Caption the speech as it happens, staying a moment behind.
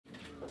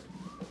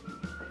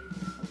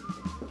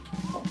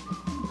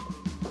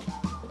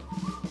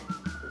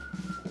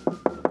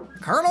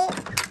Colonel,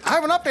 I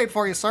have an update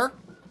for you, sir.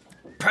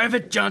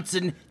 Private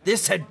Johnson,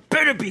 this had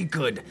better be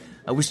good.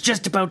 I was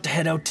just about to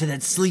head out to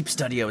that sleep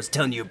study I was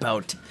telling you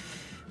about.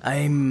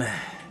 I'm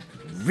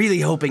really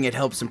hoping it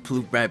helps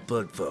improve my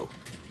blood flow.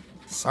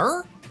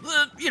 Sir?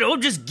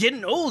 Just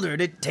getting older,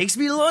 and it takes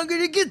me longer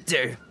to get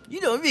there.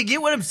 If you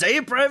get what I'm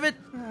saying, Private?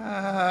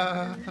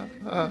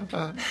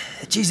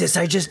 Jesus,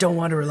 I just don't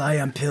want to rely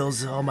on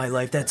pills all my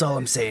life. That's all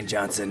I'm saying,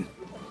 Johnson.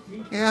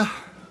 Yeah,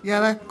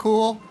 that's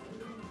cool.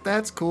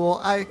 That's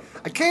cool. I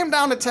came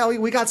down to tell you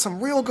we got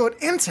some real good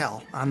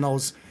intel on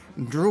those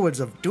Druids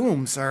of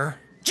Doom, sir.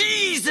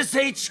 Jesus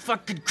H.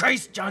 fucking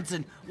Christ,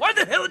 Johnson. Why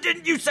the hell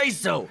didn't you say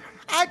so?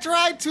 I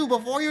tried to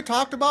before you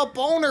talked about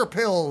boner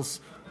pills.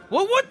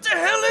 Well, what the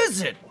hell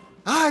is it?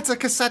 It's a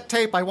cassette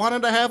tape. I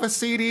wanted to have a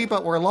CD,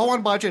 but we're low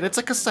on budget. It's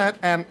a cassette,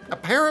 and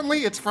apparently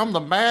it's from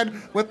the Mad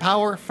with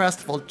Power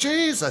Festival.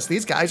 Jesus,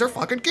 these guys are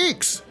fucking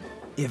geeks.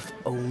 If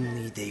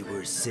only they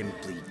were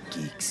simply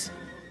geeks.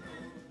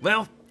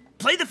 Well,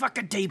 play the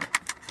fucking tape.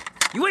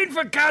 You waiting for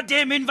a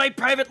goddamn invite,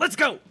 Private? Let's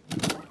go.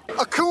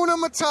 Hakuna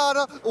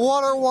Matata,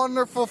 what a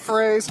wonderful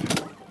phrase.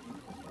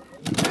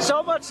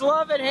 So much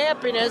love and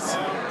happiness.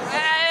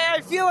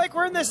 I feel like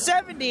we're in the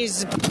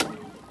 70s.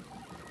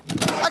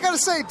 I gotta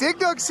say, Dig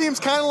Dug seems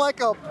kind of like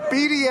a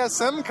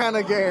BDSM kind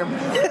of game.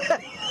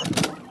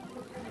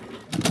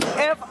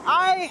 If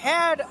I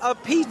had a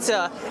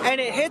pizza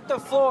and it hit the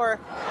floor,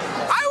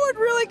 I would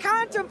really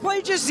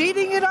contemplate just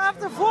eating it off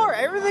the floor.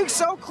 Everything's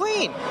so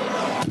clean.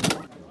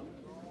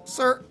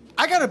 Sir,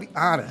 I gotta be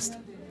honest.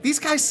 These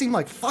guys seem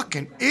like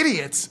fucking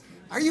idiots.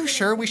 Are you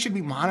sure we should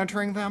be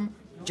monitoring them?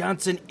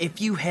 Johnson,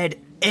 if you had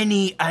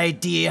any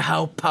idea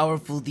how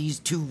powerful these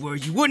two were,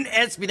 you wouldn't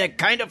ask me that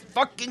kind of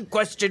fucking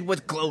question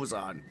with clothes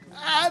on.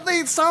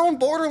 They sound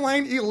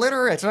borderline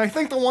illiterate, and I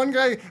think the one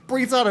guy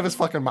breathes out of his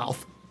fucking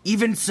mouth.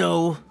 Even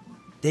so,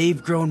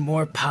 they've grown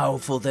more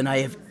powerful than I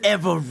have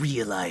ever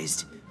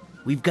realized.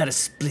 We've got to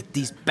split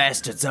these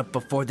bastards up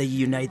before they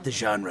unite the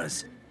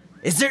genres.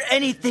 Is there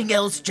anything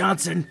else,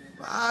 Johnson?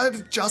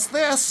 Just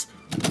this.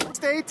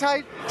 Stay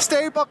tight,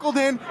 stay buckled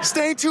in,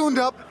 stay tuned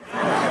up.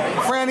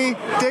 Frannie,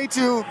 day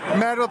 2,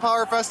 Mad with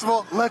Power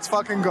Festival, let's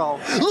fucking go.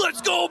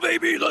 Let's go,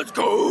 baby, let's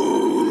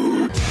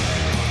go!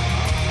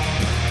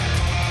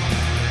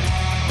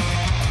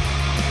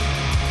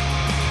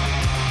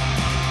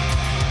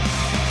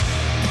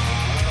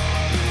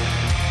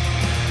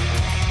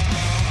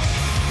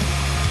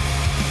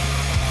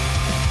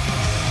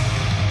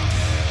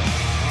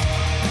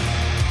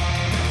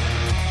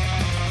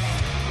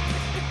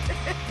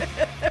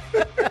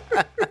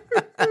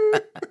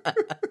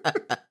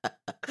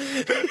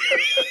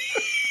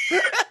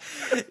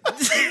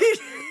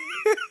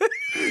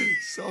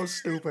 So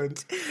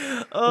stupid.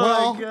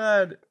 Oh, my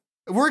God.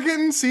 We're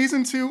getting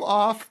season 2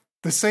 off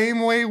the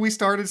same way we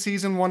started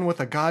season 1 with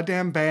a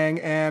goddamn bang.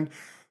 And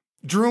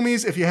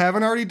Droomies, if you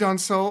haven't already done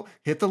so,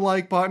 hit the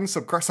like button,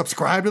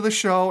 subscribe to the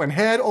show, and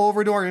head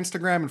over to our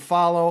Instagram and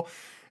follow.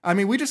 I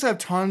mean, we just have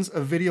tons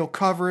of video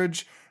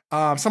coverage.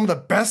 Some of the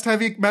best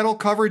heavy metal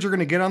coverage you're going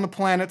to get on the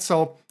planet.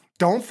 So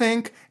don't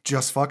think,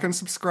 just fucking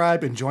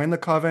subscribe and join the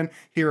coven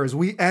here as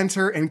we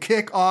enter and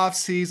kick off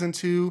season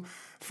 2.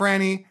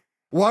 Frannie,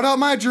 what up,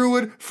 my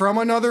druid from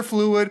another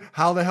fluid?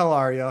 How the hell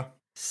are ya?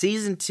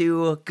 Season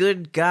 2,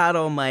 good God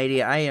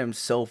almighty, I am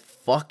so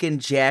fucking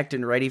jacked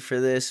and ready for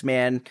this,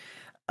 man.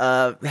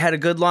 Had a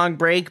good long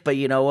break, but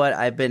you know what?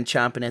 I've been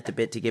chomping at the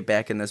bit to get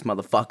back in this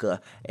motherfucker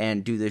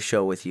and do this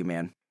show with you,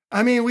 man.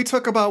 I mean, we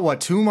took about,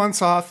 2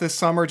 months off this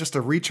summer just to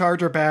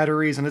recharge our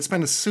batteries, and it's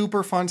been a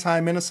super fun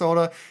time,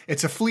 Minnesota.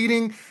 It's a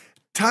fleeting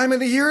time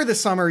of the year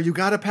this summer. You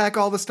got to pack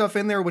all the stuff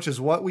in there, which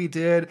is what we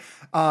did.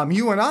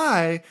 You and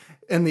I,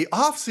 in the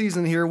off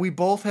season here, we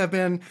both have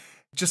been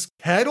just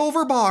head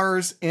over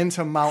bars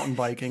into mountain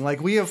biking.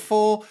 Like, we have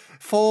full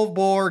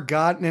bore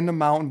gotten into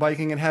mountain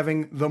biking and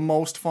having the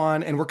most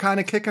fun. And we're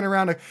kind of kicking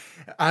around.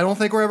 I don't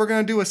think we're ever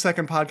going to do a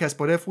second podcast,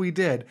 but if we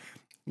did,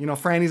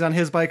 Franny's on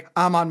his bike,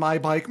 I'm on my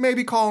bike,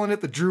 maybe calling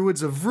it the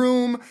Druids of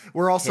Vroom.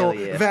 We're also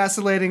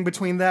vacillating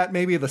between that,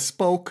 maybe the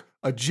Spoke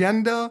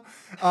agenda.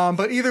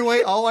 But either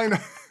way, all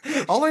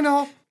I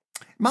know,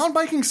 mountain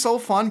biking's so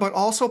fun, but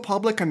also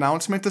public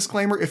announcement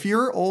disclaimer. If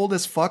you're old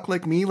as fuck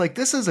like me,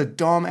 this is a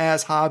dumb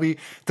ass hobby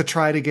to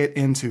try to get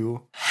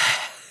into.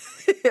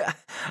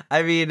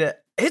 I mean,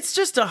 it's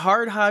just a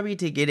hard hobby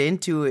to get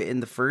into in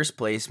the first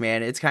place,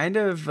 man. It's kind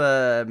of,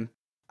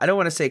 I don't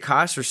want to say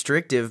cost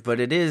restrictive, but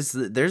it is.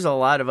 There's a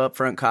lot of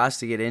upfront costs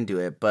to get into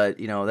it, but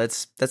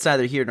that's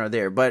neither here nor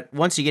there. But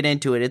once you get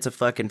into it, it's a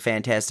fucking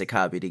fantastic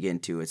hobby to get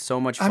into. It's so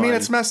much fun. I mean,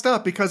 it's messed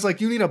up because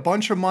you need a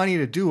bunch of money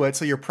to do it,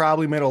 so you're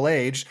probably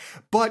middle-aged,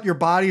 but your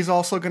body's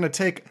also going to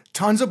take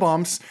tons of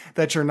bumps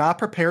that you're not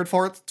prepared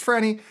for.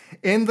 Frannie,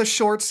 in the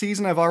short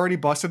season, I've already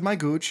busted my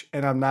gooch,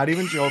 and I'm not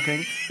even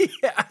joking.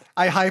 Yeah.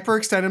 I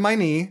hyperextended my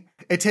knee.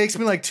 It takes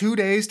me 2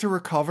 days to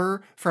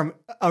recover from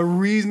a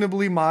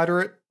reasonably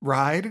moderate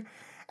ride.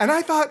 And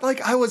I thought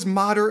I was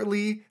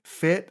moderately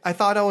fit. I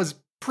thought I was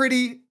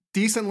pretty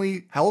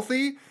decently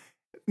healthy.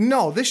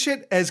 No, this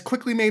shit has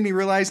quickly made me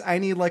realize I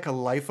need like a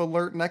life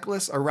alert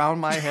necklace around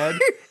my head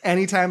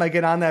anytime I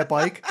get on that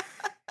bike.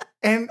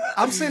 And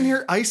I'm sitting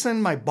here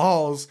icing my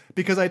balls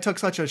because I took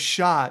such a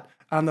shot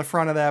on the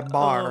front of that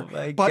bar. Oh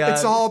my but God.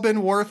 It's all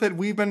been worth it.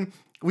 We've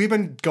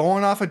been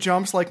going off of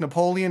jumps like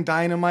Napoleon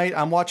Dynamite.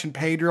 I'm watching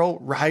Pedro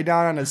ride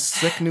down on his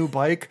sick new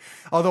bike,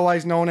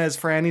 otherwise known as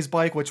Frannie's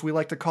bike, which we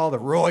like to call the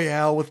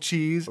Royale with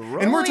cheese.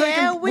 And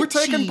we're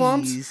taking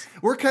bumps.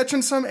 We're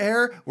catching some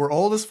air. We're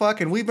old as fuck,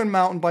 and we've been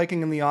mountain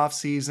biking in the off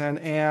season,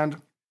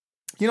 and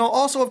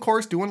also of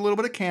course doing a little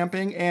bit of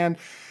camping. And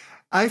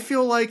I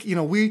feel like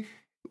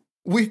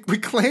we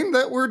claim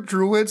that we're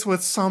druids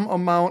with some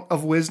amount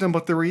of wisdom,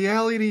 but the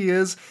reality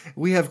is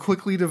we have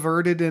quickly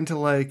diverted into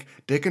like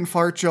dick and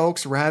fart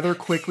jokes rather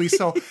quickly.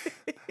 So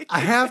I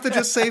have to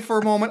just say for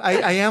a moment,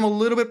 I am a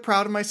little bit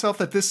proud of myself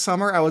that this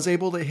summer I was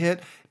able to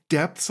hit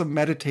depths of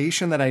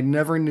meditation that I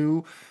never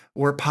knew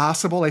were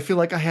possible. I feel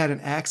like I had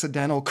an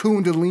accidental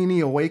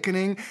Kundalini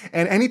awakening.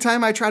 And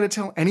anytime I try to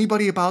tell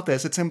anybody about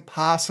this, it's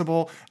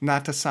impossible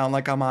not to sound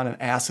like I'm on an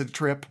acid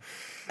trip.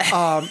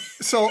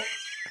 So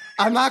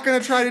I'm not going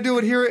to try to do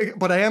it here,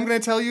 but I am going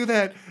to tell you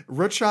that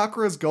root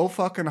chakras go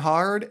fucking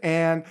hard.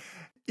 And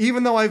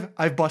even though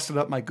I've busted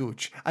up my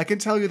gooch, I can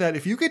tell you that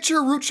if you get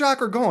your root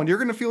chakra going, you're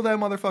going to feel that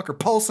motherfucker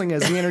pulsing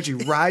as the energy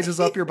rises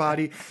up your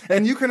body.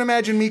 And you can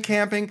imagine me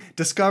camping,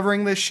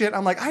 discovering this shit.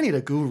 I'm like, I need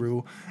a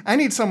guru. I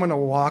need someone to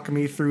walk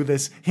me through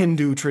this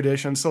Hindu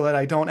tradition so that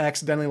I don't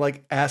accidentally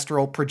like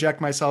astral project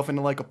myself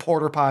into like a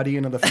porta potty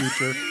into the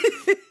future.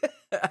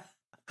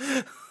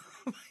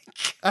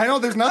 I know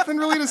there's nothing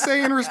really to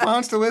say in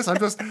response to this.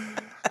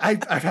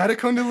 I've had a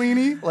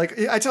Kundalini. Like,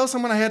 I tell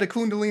someone I had a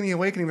Kundalini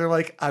awakening, they're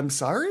like, I'm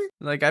sorry?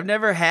 Like, I've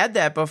never had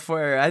that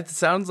before. It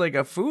sounds like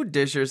a food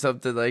dish or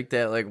something like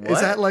that. Like, what?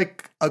 Is that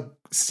like a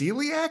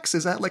celiac?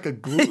 Is that like a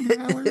gluten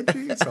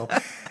allergy? So,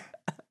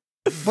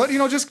 but,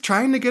 just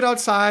trying to get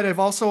outside. I've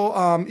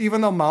also,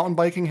 even though mountain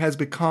biking has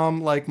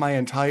become like my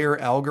entire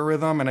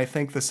algorithm, and I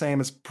think the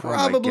same is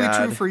probably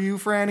true for you,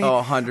 Frannie.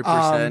 Oh,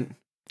 100%.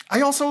 I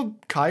also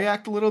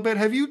kayaked a little bit.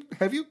 Have you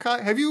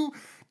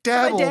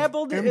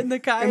dabbled in the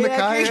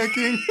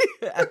kayaking?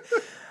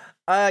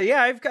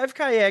 Yeah, I've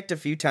kayaked a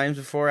few times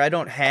before. I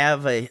don't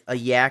have a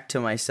yak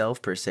to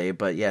myself per se,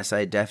 but yes,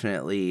 I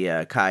definitely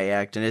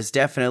kayaked, and it's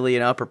definitely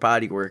an upper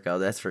body workout.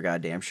 That's for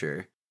goddamn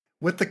sure.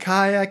 With the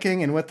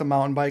kayaking and with the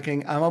mountain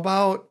biking, I'm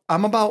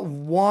about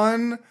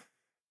one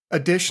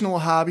additional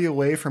hobby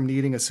away from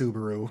needing a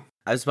Subaru.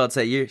 I was about to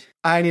say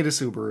I need a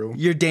Subaru.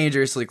 You're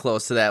dangerously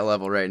close to that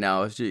level right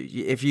now.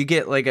 If you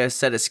get like a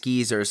set of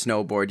skis or a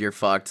snowboard, you're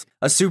fucked.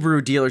 A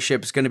Subaru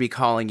dealership is going to be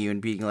calling you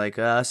and being like,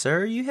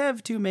 sir, you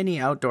have too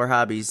many outdoor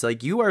hobbies.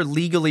 Like, you are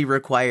legally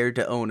required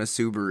to own a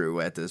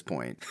Subaru at this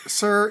point.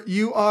 Sir,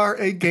 you are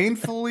a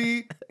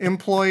gainfully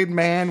employed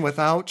man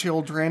without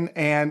children,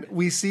 and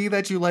we see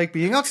that you like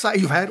being outside.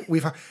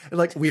 We've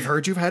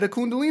heard you've had a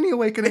Kundalini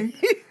awakening.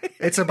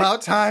 It's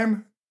about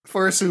time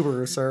for a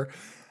Subaru, sir.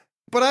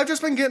 But I've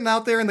just been getting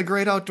out there in the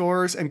great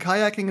outdoors, and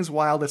kayaking is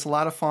wild. It's a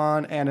lot of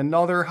fun. And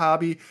another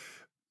hobby,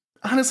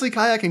 honestly,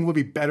 kayaking would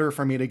be better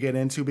for me to get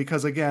into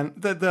because, again,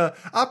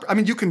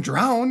 you can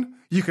drown.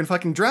 You can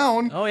fucking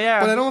drown. Oh, yeah.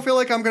 But I don't feel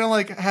like I'm going to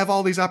like have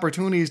all these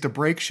opportunities to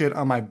break shit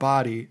on my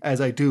body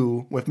as I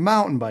do with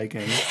mountain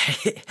biking.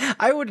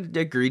 I would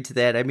agree to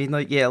that. I mean,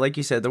 like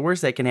you said, the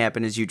worst that can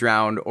happen is you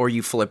drown or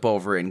you flip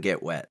over and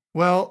get wet.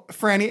 Well,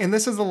 Frannie, and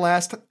this is the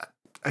last...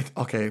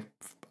 Okay,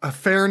 a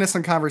Fairness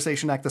and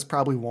Conversation Act, this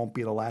probably won't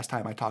be the last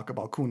time I talk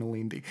about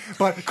Kundalini.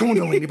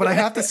 But I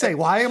have to say,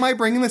 why am I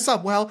bringing this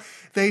up? Well,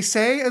 they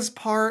say as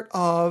part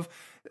of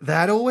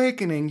that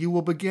awakening, you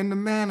will begin to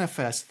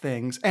manifest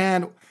things.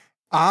 And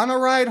on a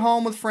ride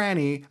home with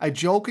Frannie, I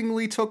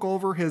jokingly took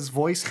over his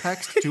voice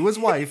text to his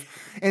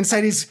wife and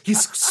said he's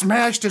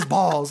smashed his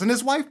balls. And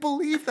his wife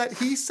believed that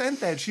he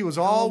sent that. She was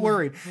all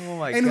worried. Oh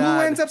my and God.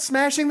 Who ends up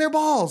smashing their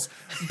balls?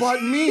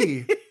 But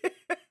me.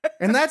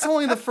 And that's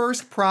only the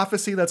first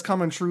prophecy that's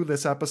coming true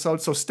this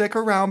episode. So stick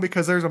around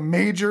because there's a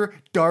major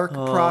dark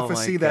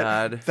prophecy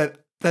that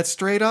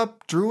straight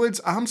up, Druids,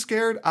 I'm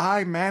scared,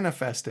 I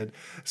manifested.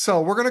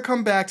 So we're going to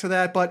come back to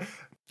that. But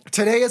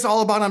today is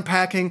all about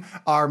unpacking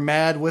our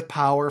Mad with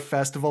Power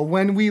festival.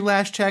 When we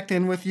last checked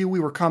in with you, we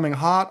were coming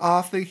hot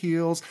off the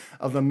heels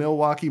of the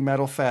Milwaukee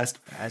Metal Fest.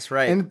 That's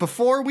right. And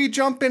before we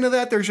jump into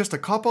that, there's just a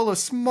couple of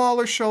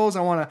smaller shows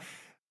I want to...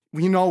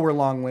 You know we're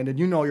long-winded.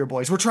 You know your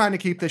boys. We're trying to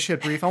keep this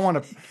shit brief. I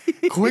want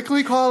to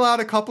quickly call out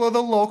a couple of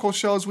the local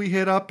shows we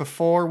hit up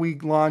before we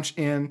launch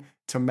in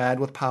to Mad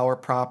with Power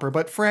proper.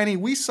 But Frannie,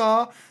 we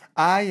saw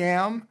I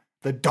Am,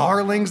 the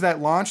darlings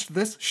that launched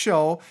this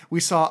show. We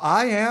saw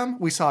I Am,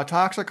 we saw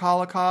Toxic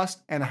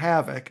Holocaust, and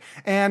Havoc.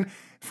 And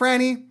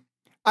Frannie,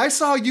 I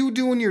saw you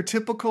doing your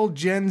typical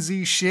Gen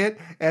Z shit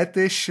at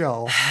this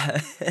show.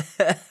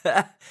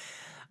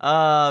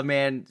 Oh,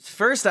 man.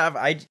 First off,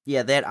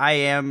 that I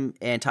Am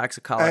and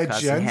Toxic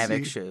Holocaust and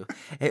Havoc show.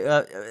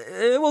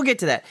 We'll get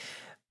to that.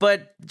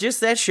 But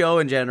just that show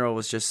in general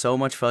was just so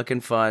much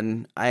fucking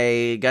fun.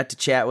 I got to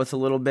chat with a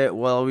little bit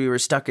while we were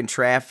stuck in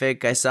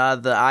traffic. I saw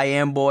the I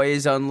Am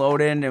boys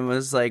unloading and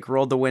was like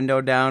rolled the window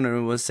down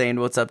and was saying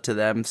what's up to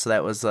them. So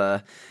that was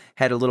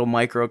had a little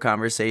micro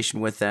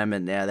conversation with them,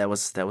 and yeah, that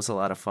was a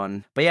lot of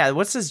fun. But yeah,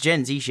 what's this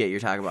Gen Z shit you're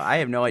talking about? I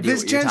have no idea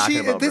what you're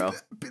talking about, bro.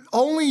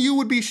 Only you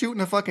would be shooting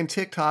a fucking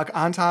TikTok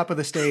on top of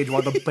the stage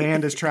while the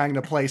band is trying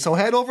to play. So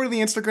head over to the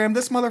Instagram.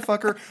 This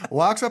motherfucker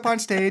walks up on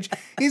stage.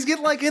 He's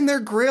getting like in their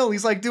grill.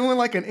 He's like doing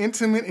like an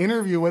intimate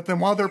interview with them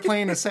while they're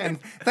playing a set.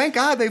 And thank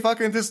God they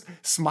fucking just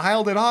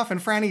smiled it off.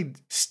 And Frannie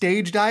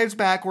stage dives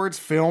backwards,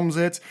 films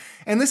it.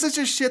 And this is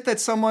just shit that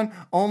someone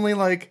only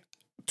like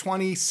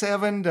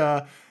 27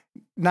 to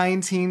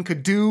 19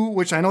 could do,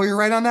 which I know you're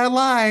right on that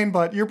line,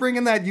 but you're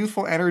bringing that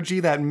youthful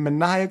energy, that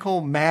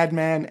maniacal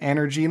madman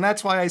energy, and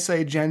that's why I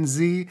say Gen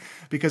Z,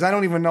 because I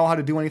don't even know how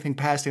to do anything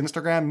past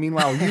Instagram.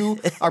 Meanwhile, you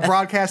are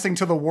broadcasting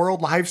to the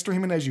world, live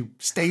streaming as you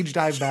stage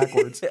dive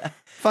backwards.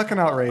 Fucking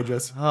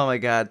outrageous. Oh my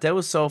God, that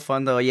was so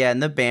fun though. Yeah,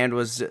 and the band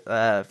was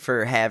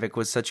for Havoc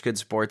was such good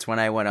sports when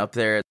I went up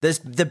there.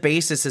 The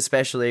bassist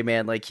especially,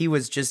 man, like he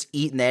was just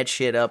eating that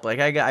shit up. Like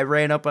I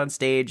ran up on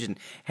stage and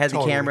had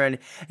the camera, and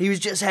he was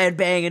just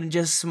headbanging and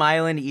just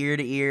smiling ear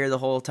to ear the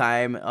whole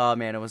time. Oh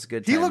man, it was a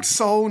good time. He looked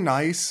so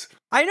nice.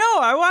 I know.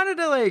 I wanted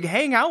to like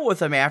hang out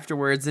with him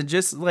afterwards and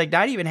just like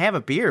not even have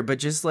a beer, but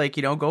just like,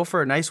 you know, go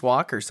for a nice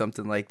walk or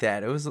something like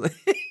that. It was like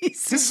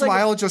his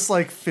smile just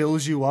like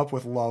fills you up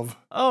with love.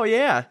 Oh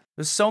yeah.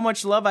 There's so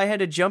much love I had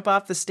to jump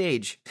off the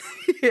stage.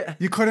 Yeah.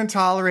 You couldn't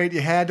tolerate,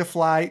 you had to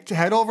fly.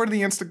 Head over to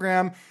the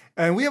Instagram,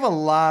 and we have a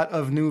lot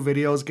of new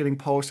videos getting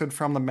posted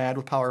from the Mad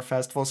with Power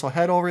Festival, so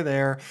head over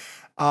there.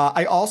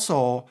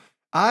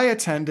 I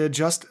attended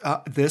just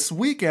this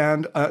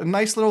weekend a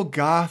nice little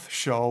goth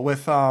show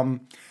with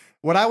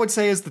what I would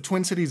say is the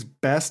Twin Cities'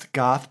 best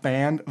goth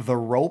band, The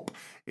Rope.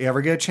 You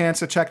ever get a chance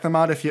to check them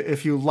out,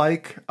 if you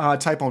like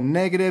Typo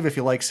Negative, if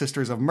you like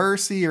Sisters of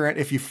Mercy, or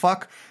if you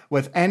fuck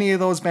with any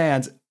of those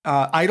bands,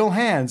 Idle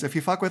Hands, if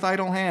you fuck with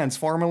Idle Hands,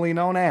 formerly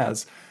known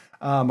as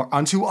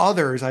Unto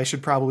Others, I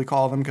should probably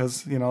call them,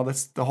 because, you know,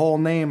 that's the whole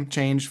name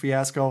change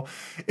fiasco.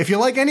 If you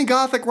like any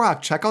gothic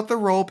rock, check out The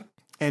Rope,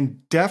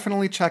 and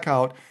definitely check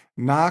out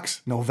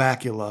Nox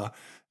Novacula.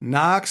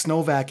 Nox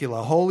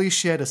Novacula. Holy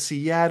shit, a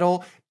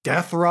Seattle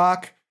death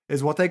rock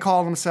is what they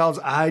call themselves.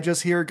 I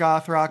just hear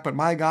goth rock, but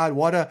my God,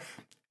 what a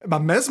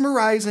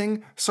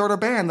mesmerizing sort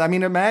of band. I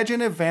mean,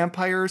 imagine if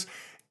Vampires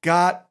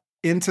got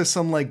into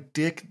some like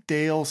Dick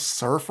Dale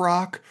surf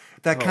rock.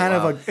 That kind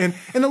of a,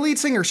 and the lead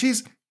singer,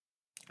 she's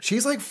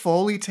like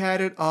fully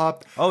tatted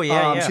up. Oh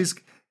yeah, yeah. She's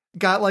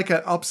got like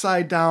an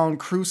upside down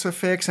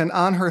crucifix, and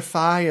on her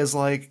thigh is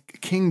like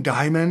King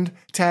Diamond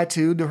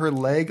tattooed to her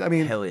leg. I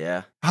mean, hell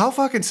yeah. How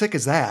fucking sick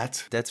is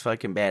that? That's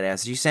fucking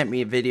badass. You sent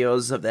me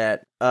videos of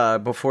that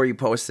before you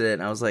posted it,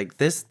 and I was like,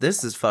 this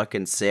is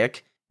fucking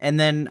sick. And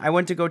then I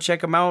went to go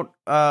check them out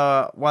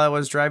while I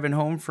was driving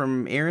home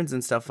from errands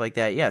and stuff like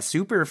that. Yeah,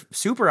 super,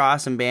 super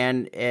awesome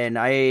band. And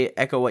I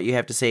echo what you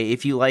have to say.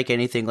 If you like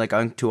anything like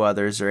Unto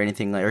Others or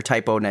anything like, or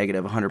Typo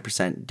Negative,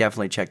 100%,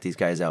 definitely check these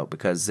guys out,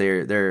 because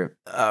they're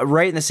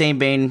right in the same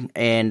vein.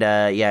 And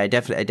yeah, I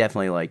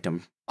definitely liked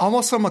them.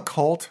 Almost some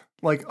occult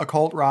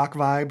rock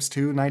vibes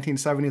too.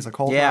 1970s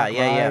occult rock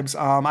vibes.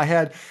 Yeah. I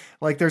had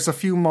like, there's a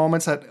few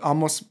moments that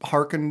almost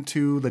harken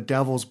to The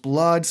Devil's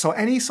Blood. So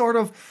any sort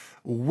of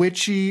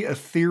witchy,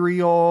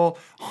 ethereal,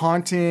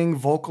 haunting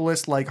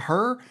vocalist like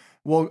her,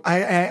 well,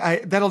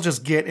 I that'll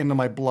just get into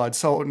my blood.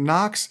 So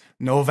Nox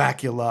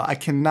Novacula, I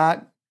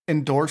cannot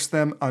endorse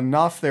them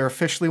enough. They're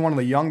officially one of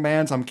the young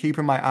bands I'm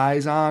keeping my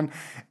eyes on,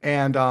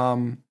 and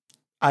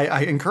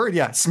I encourage,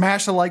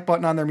 smash the like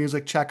button on their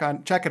music. Check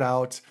it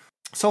out.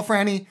 So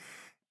Frannie,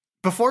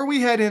 before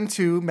we head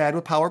into Mad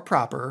with Power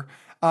proper,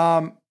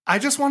 I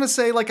just want to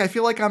say, like, I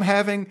feel like I'm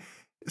having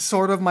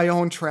sort of my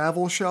own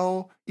travel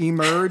show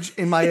emerge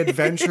in my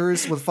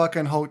adventures with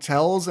fucking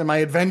hotels and my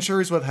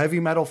adventures with heavy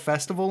metal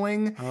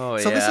festivaling. Oh,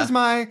 so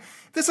yeah.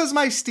 this is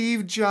my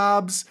Steve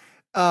Jobs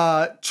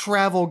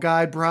travel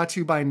guide brought to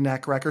you by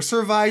Neckwrecker,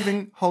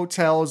 surviving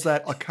hotels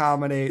that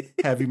accommodate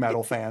heavy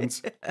metal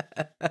fans.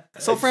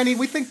 So Frannie,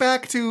 we think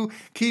back to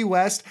Key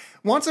West.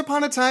 Once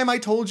upon a time, I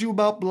told you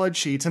about blood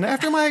sheets, and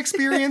after my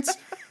experiences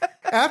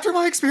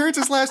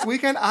last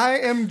weekend, I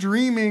am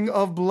dreaming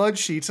of blood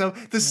sheets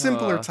of the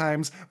simpler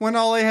times when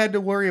all I had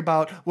to worry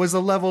about was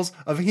the levels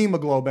of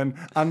hemoglobin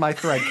on my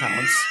thread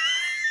counts.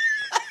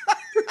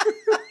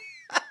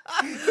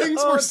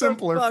 Things were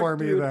simpler for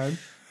me then.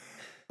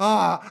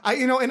 I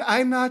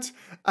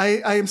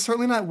am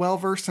certainly not well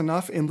versed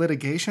enough in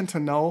litigation to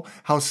know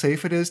how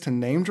safe it is to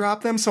name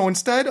drop them. So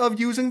instead of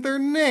using their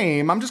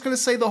name, I'm just going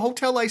to say the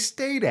hotel I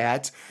stayed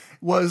at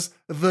was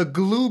the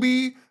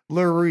Glooby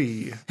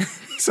Lurie.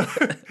 So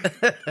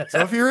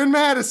if you're in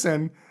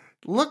Madison,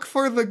 look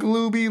for the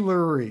Glooby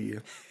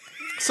Lurie.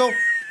 So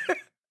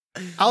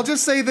I'll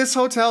just say this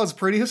hotel is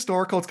pretty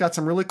historical. It's got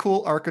some really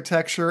cool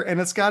architecture, and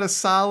it's got a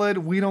solid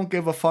 "we don't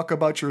give a fuck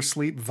about your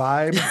sleep"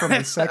 vibe from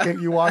the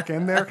second you walk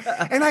in there.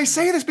 And I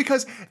say this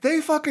because they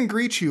fucking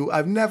greet you.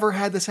 I've never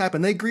had this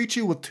happen. They greet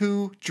you with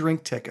 2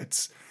 drink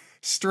tickets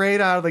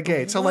straight out of the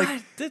gate. So, What?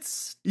 like,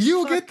 That's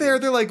you get there,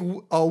 they're like,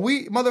 "Oh,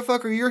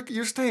 motherfucker,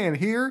 you're staying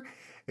here.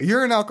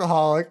 You're an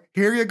alcoholic.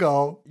 Here you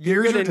go.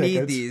 You're Here's gonna your need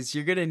tickets." these.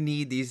 You're gonna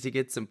need these to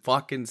get some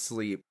fucking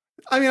sleep.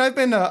 I mean, I've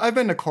been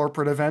to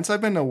corporate events.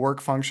 I've been to work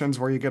functions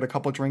where you get a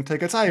couple drink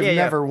tickets. I have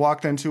never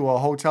walked into a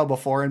hotel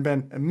before and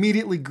been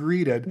immediately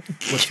greeted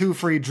with 2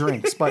 free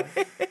drinks. But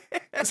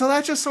so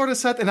that just sort of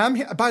set.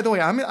 And by the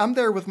way, I'm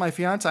there with my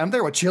fiance. I'm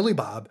there with Chili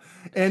Bob,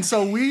 and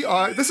so we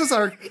are.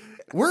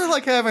 We're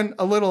like having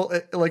a little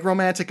like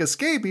romantic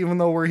escape, even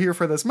though we're here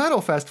for this metal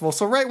festival.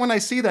 So right when I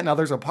see that, now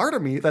there's a part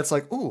of me that's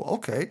like, ooh,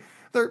 okay,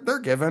 they're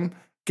giving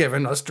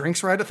us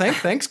drinks right.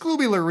 Thanks,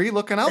 Glooby Larry,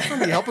 looking out for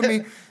me, helping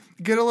me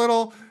get a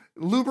little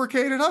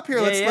lubricated up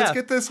here. Let's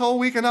get this whole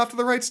weekend off to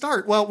the right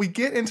start. Well, we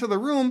get into the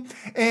room,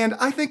 and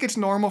I think it's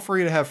normal for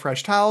you to have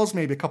fresh towels,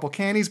 maybe a couple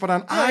candies, but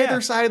on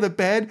either side of the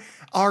bed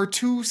are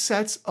 2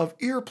 sets of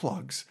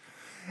earplugs.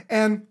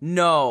 And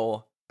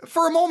No.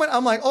 for a moment,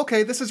 I'm like,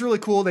 okay, this is really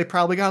cool. They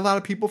probably got a lot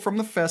of people from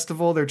the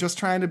festival. They're just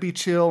trying to be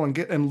chill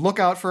and look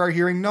out for our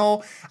hearing.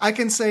 No, I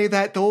can say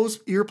that those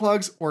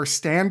earplugs were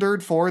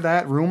standard for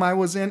that room I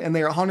was in, and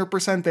they're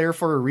 100% there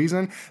for a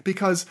reason,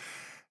 because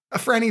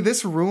Frannie,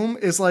 this room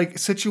is like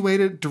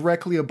situated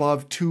directly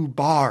above 2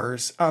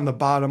 bars on the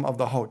bottom of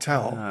the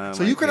hotel. Oh,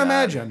 so you can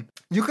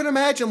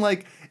imagine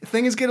like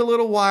things get a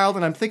little wild,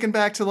 and I'm thinking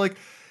back to like,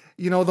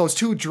 you know, those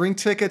 2 drink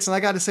tickets. And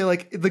I got to say,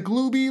 like, the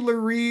Glooby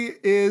Larry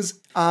is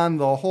on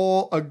the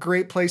whole a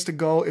great place to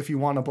go if you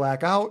want to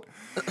black out.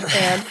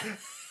 And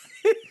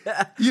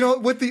you know,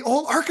 with the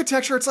old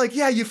architecture, it's like,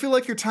 yeah, you feel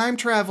like you're time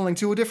traveling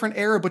to a different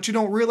era, but you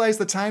don't realize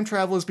the time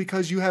travel is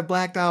because you have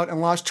blacked out and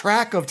lost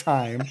track of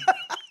time.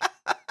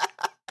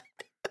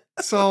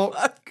 So,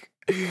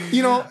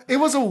 you know, it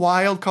was a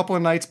wild couple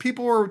of nights.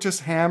 People were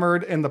just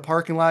hammered in the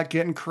parking lot,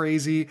 getting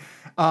crazy.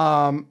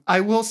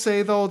 I will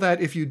say, though, that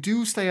if you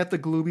do stay at the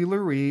Glooby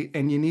Larry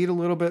and you need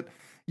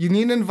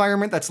an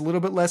environment that's a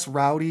little bit less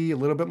rowdy, a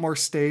little bit more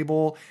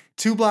stable,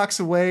 2 blocks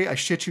away, I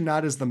shit you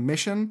not, is the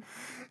Mission.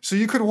 So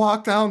you could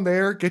walk down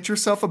there, get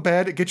yourself a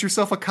bed, get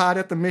yourself a cot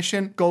at the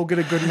Mission, go get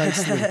a good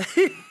night's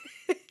sleep.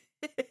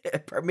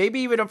 Maybe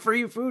even a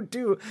free food,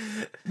 too.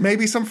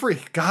 Maybe some free.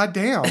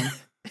 Goddamn.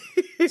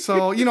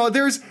 So, you know,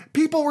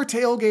 people were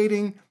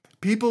tailgating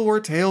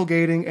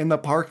in the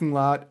parking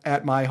lot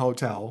at my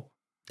hotel.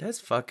 That's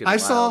fucking I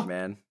wild, saw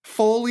man.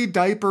 fully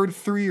diapered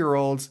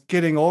 3-year-olds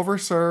getting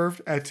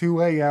overserved at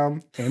 2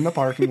 a.m. in the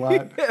parking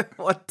lot.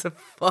 What the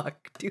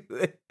fuck,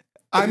 dude?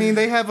 I mean,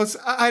 they have us,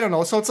 I don't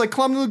know. So it's like,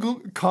 come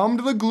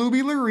to the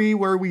Glooby Larry,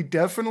 where we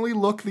definitely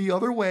look the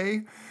other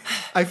way.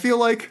 I feel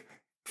like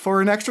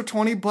for an extra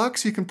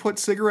 $20, you can put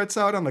cigarettes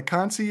out on the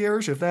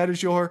concierge if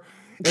that's your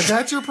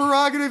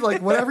prerogative,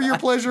 like whatever your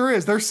pleasure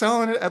is. They're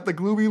selling it at the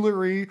Glooby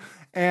Larry.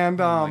 And,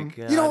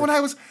 you know, when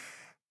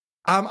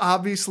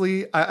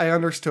I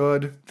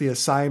understood the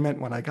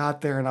assignment when I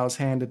got there, and I was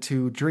handed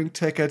 2 drink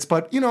tickets,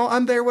 but you know,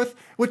 I'm there with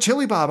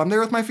Chili Bob. I'm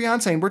there with my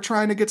fiance, and we're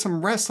trying to get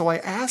some rest. So I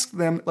asked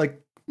them, like,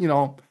 you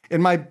know,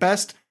 in my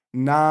best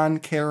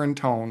non-Karen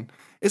tone,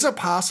 is it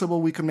possible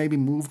we could maybe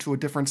move to a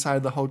different side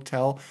of the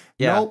hotel?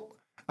 Yeah. Nope.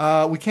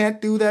 We can't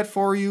do that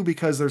for you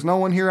because there's no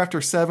one here after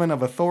 7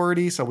 of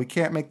authority, so we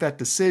can't make that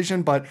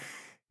decision. But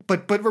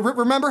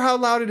remember how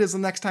loud it is the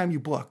next time you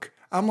book.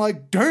 I'm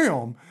like,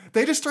 damn.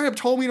 They just straight up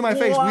told me to my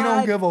face,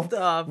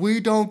 we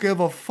don't give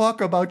a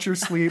fuck about your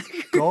sleep.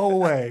 Go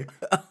away.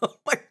 Oh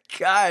my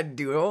God,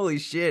 dude. Holy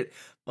shit.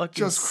 Fucking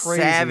just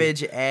crazy.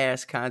 Savage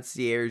ass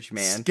concierge,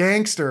 man.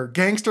 Gangster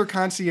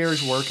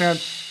concierge work. And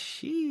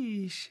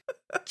sheesh.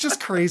 Just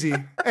crazy.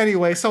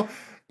 Anyway, so,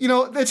 you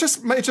know, it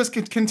just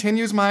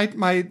continues my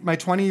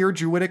 20-year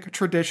Druidic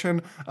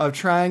tradition of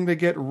trying to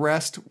get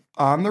rest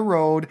on the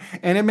road,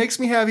 and it makes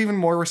me have even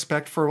more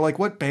respect for like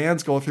what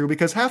bands go through,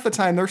 because half the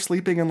time they're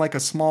sleeping in like a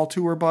small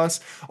tour bus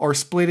or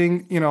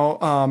splitting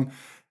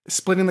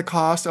the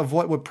cost of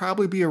what would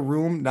probably be a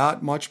room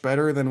not much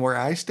better than where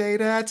I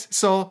stayed at.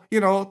 So, you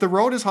know, the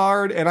road is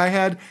hard,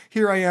 and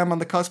here I am on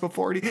the cusp of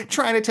 40,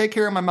 trying to take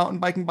care of my mountain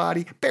biking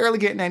body, barely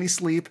getting any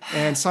sleep,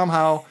 and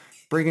somehow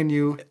bringing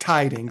you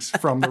tidings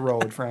from the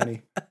road,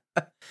 Frannie.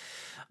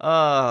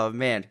 Oh,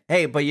 man.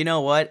 Hey, but you know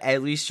what?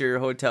 At least your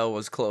hotel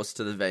was close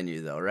to the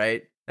venue, though,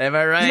 right? Am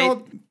I right? You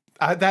know,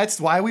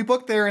 that's why we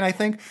booked there, and I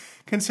think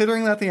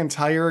considering that the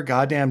entire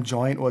goddamn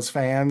joint was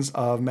fans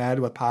of Mad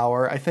with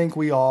Power, I think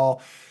we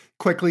all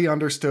quickly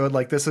understood,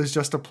 like, this is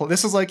just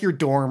this is like your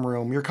dorm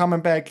room. You're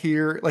coming back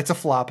here. It's a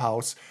flop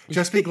house.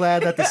 Just be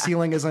glad that the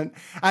ceiling isn't.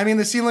 I mean,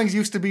 the ceilings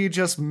used to be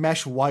just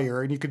mesh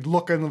wire, and you could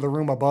look into the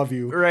room above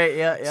you. Right,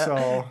 yeah.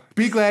 So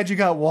be glad you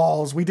got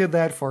walls. We did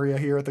that for you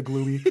here at the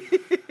Glooby.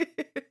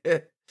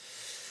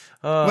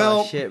 Oh,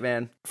 well, shit,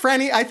 man.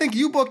 Frannie, I think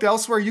you booked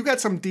elsewhere. You got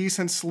some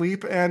decent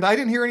sleep, and I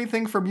didn't hear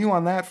anything from you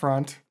on that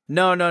front.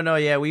 No.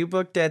 Yeah, we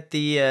booked at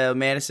the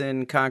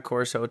Madison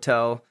Concourse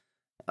Hotel.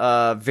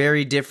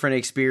 Very different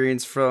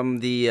experience from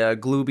the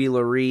Glooby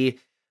Laree.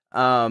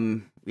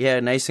 Yeah,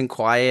 nice and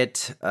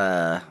quiet.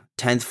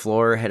 10th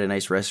floor, had a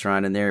nice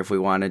restaurant in there if we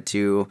wanted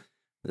to.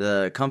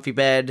 The comfy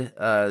bed.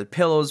 The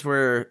pillows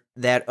were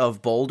that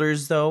of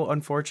boulders, though,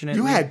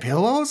 unfortunately. You had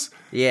pillows?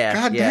 Yeah.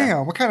 God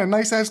damn. What kind of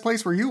nice-ass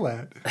place were you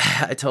at?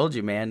 I told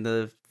you, man.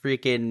 The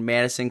freaking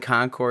Madison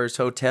Concourse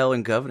Hotel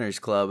and Governor's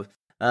Club.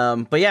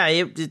 But yeah,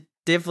 it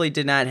definitely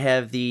did not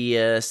have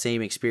the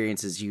same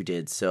experience as you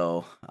did.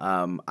 So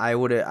I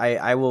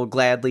will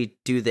gladly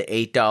do the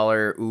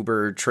 $8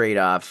 Uber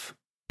trade-off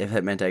if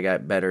it meant I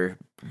got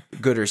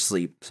gooder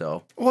sleep.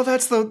 So well,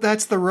 that's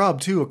the rub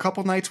too. A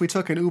couple nights we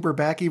took an Uber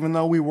back, even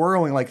though we were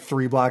only like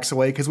 3 blocks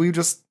away, because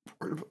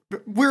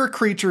we're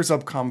creatures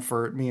of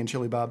comfort, me and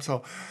Chili Bob.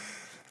 So,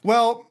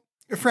 well,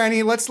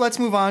 Frannie, let's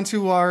move on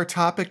to our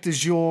topic du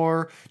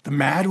jour: the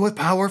Mad with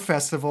Power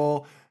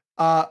Festival,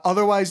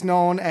 otherwise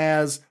known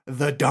as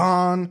the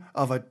dawn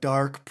of a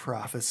dark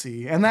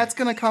prophecy, and that's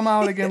going to come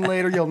out again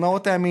later. You'll know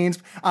what that means.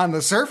 On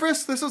the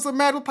surface, this is the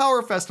Mad with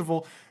Power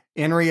Festival.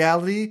 In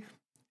reality,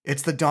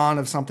 it's the dawn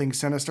of something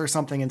sinister,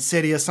 something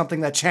insidious,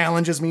 something that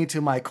challenges me to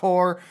my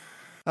core.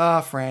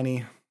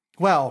 Frannie.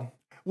 Well,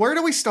 where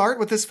do we start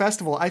with this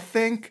festival? I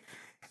think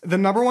the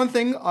number one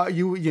thing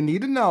you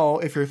need to know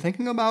if you're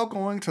thinking about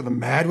going to the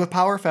Mad with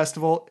Power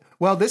Festival,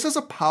 well, this is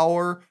a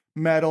power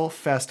metal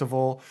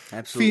festival.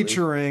 Absolutely.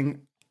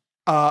 Featuring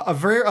a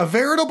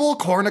veritable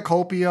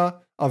cornucopia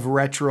of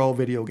retro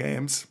video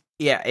games.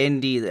 Yeah,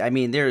 indeed. I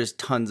mean, there's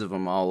tons of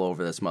them all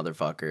over this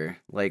motherfucker.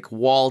 Like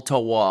wall to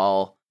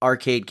wall.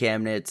 Arcade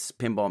cabinets,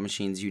 pinball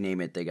machines, you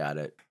name it, they got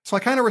it. So I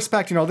kind of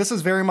respect, this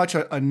is very much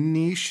a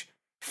niche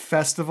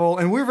festival,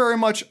 and we're very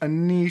much a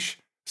niche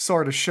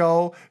sort of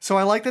show. So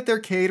I like that they're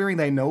catering,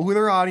 they know who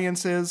their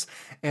audience is,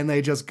 and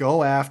they just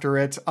go after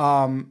it. This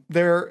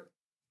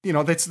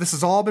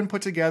has all been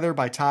put together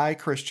by Ty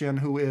Christian,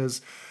 who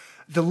is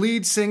the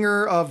lead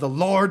singer of the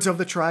Lords of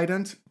the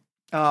Trident,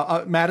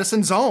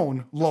 Madison's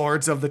own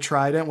Lords of the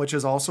Trident, which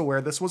is also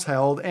where this was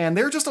held. And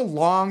they're just a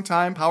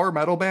long-time power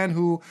metal band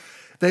who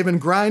they've been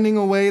grinding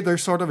away. They're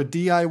sort of a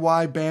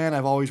DIY band.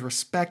 I've always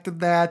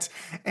respected that.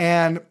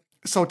 And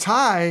so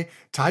Ty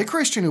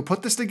Christian, who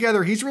put this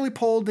together, he's really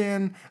pulled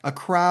in a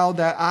crowd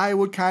that I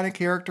would kind of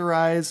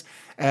characterize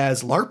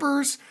as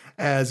LARPers,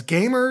 as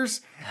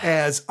gamers,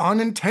 as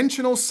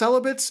unintentional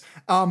celibates,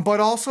 but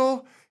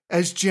also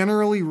as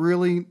generally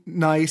really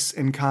nice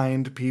and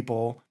kind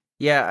people.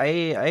 Yeah, I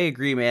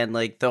agree, man.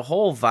 Like the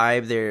whole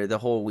vibe there, the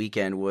whole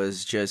weekend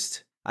was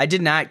just... I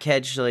did not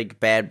catch like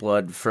bad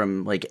blood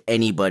from like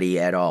anybody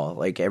at all.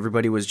 Like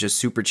everybody was just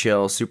super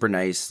chill, super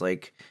nice.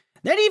 Like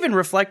that even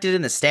reflected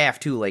in the staff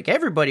too. Like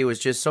everybody was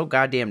just so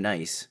goddamn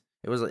nice.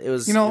 It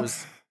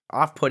was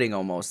off-putting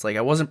almost. Like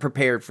I wasn't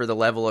prepared for the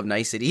level of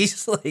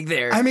niceties like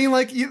there. I mean,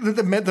 like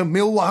the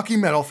Milwaukee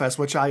Metal Fest,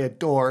 which I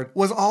adored,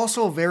 was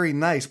also very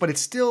nice, but it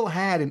still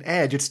had an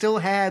edge. It still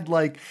had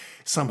like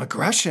some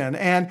aggression.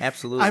 And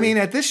absolutely. I mean,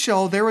 at this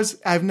show,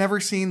 I've never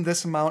seen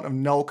this amount of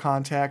no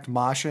contact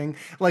moshing.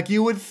 Like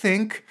you would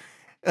think,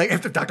 like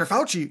if Dr.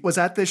 Fauci was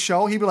at this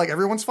show, he'd be like,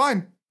 everyone's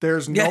fine.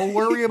 There's no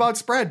worry about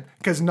spread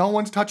because no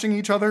one's touching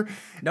each other.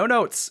 No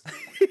notes.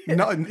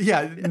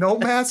 No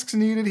masks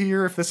needed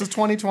here. If this is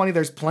 2020,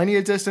 there's plenty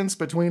of distance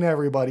between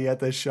everybody at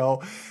this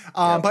show.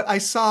 But I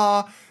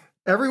saw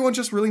everyone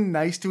just really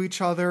nice to each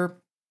other.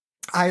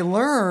 I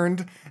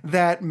learned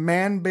that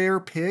Man Bear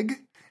Pig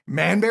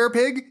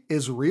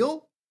is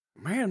real.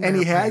 And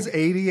he has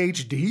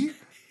ADHD,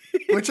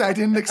 which I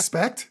didn't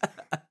expect.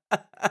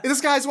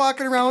 This guy's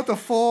walking around with a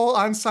full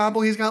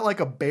ensemble. He's got like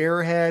a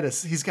bear head.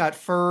 He's got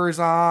furs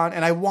on.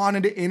 And I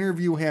wanted to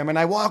interview him. And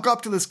I walk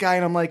up to this guy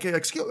and I'm like,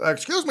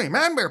 excuse me,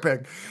 Man Bear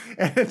Pig.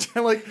 And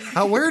I'm like,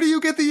 where do you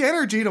get the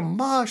energy to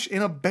mush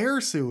in a bear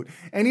suit?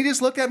 And he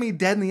just looked at me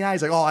dead in the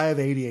eyes like, oh, I have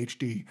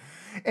ADHD.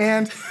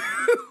 And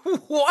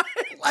what?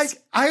 Like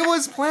I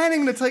was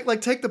planning to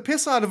take the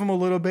piss out of him a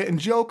little bit and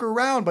joke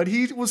around, but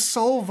he was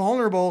so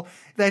vulnerable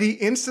that he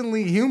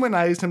instantly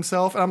humanized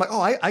himself. And I'm like,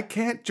 oh, I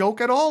can't joke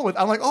at all with.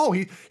 I'm like, oh,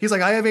 he's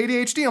like, I have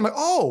ADHD. I'm like,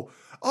 oh,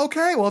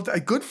 okay, well,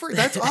 good for you.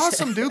 That's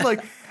awesome, dude.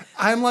 Like,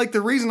 I'm like,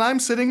 the reason I'm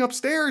sitting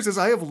upstairs is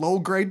I have low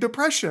grade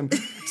depression.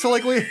 So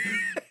like we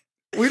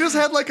just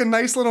had like a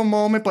nice little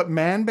moment. But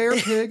Man Bear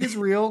Pig is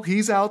real.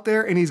 He's out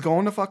there and he's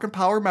going to fucking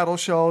power metal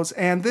shows.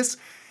 And this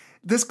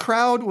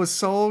crowd was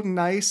so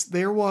nice.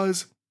 There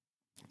was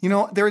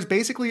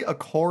basically a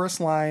chorus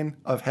line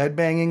of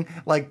headbanging,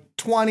 like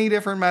 20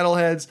 different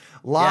metalheads,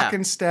 lock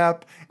and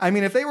step. I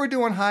mean, if they were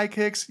doing high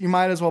kicks, you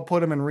might as well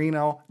put them in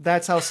Reno.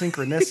 That's how that's the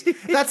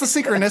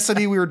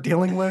synchronicity we were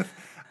dealing with.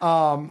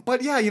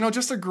 But yeah,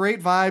 just a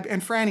great vibe.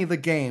 And Frannie,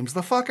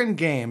 the fucking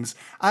games.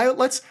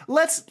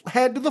 Let's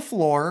head to the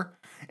floor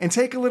and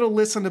take a little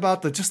listen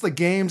about the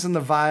games and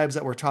the vibes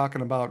that we're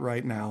talking about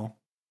right now.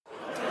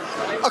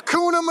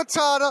 Hakuna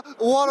Matata,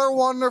 what a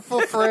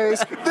wonderful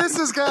phrase. This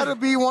has got to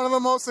be one of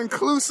the most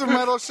inclusive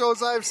metal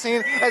shows I've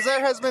seen, as there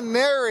has been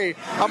nary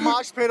a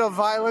mosh pit of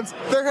violence,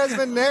 there has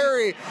been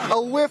nary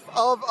a whiff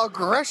of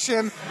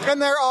aggression,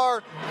 and there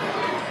are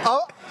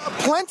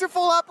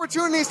plentiful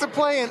opportunities to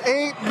play an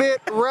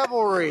 8-bit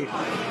revelry.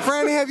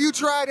 Frannie, have you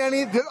tried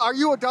any? Are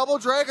you a double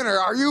dragoner?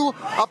 Are you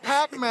a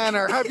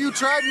Pac-Maner? Have you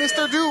tried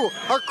Mr. Do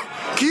or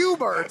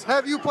Qbert?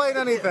 Have you played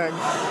anything?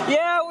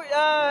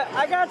 Yeah,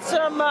 I got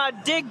some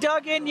dig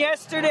dug in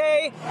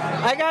yesterday.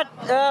 I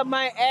got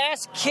my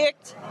ass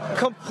kicked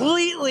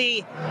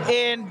completely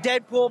in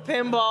Deadpool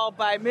Pinball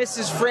by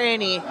Mrs.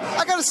 Frannie.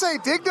 I gotta say,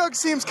 Dig Dug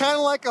seems kind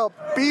of like a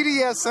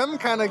BDSM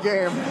kind of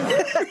game.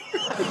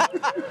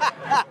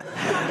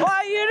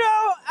 Well, you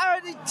know,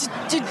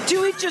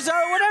 to each his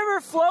own.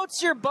 Whatever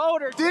floats your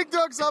boat. Or Dig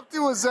Dug's up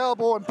to his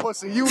elbow and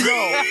pussy, you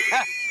know.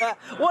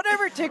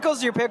 whatever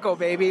tickles your pickle,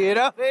 baby. You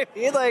know,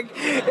 like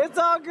it's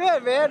all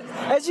good, man.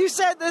 As you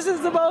said, this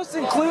is the most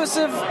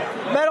inclusive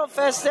metal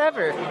fest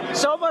ever.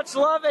 So much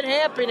love and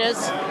happiness.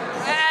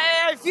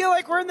 I feel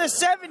like we're in the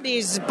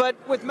 70s, but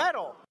with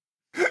metal.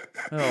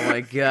 Oh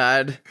my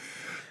God.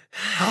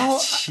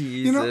 Jesus.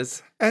 You know,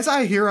 as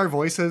I hear our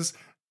voices,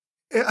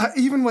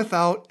 even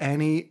without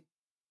any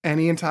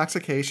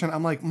intoxication,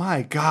 I'm like,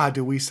 my God,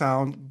 do we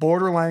sound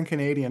borderline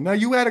Canadian? Now,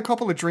 you add a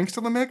couple of drinks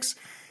to the mix.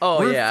 Oh,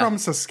 We're from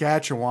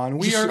Saskatchewan.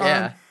 We are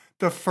on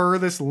the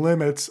furthest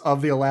limits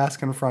of the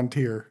Alaskan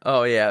frontier.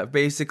 Oh, yeah.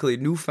 Basically,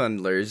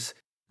 Newfoundlanders.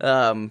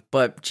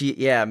 But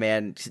yeah,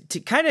 man, to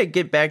kind of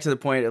get back to the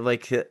point of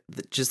like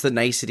just the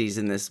niceties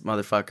in this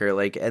motherfucker,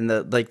 like, and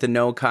the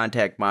no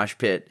contact mosh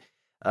pit,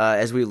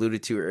 as we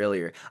alluded to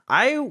earlier,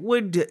 I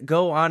would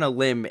go on a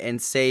limb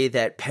and say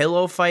that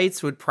pillow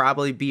fights would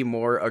probably be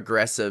more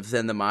aggressive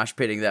than the mosh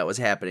pitting that was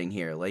happening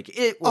here. Like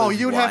it was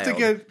you'd wild. have to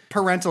get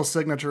parental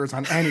signatures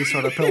on any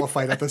sort of pillow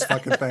fight at this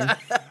fucking thing.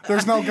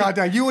 There's no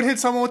goddamn. You would hit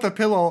someone with a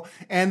pillow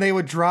and they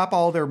would drop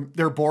all their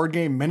board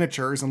game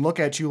miniatures and look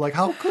at you like,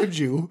 how could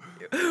you?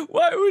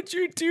 Why would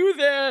you do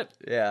that?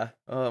 Yeah.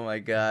 Oh my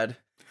God.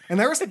 And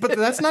but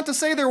that's not to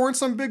say there weren't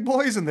some big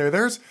boys in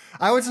there.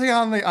 I would say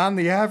on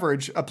the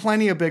average,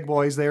 plenty of big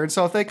boys there. And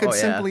so if they could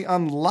simply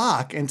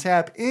unlock and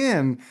tap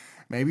in,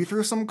 maybe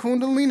through some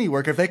Kundalini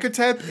work, if they could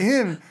tap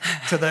in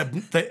to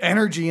the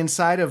energy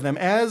inside of them,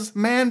 as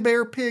Man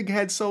Bear Pig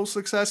had so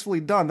successfully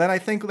done, then I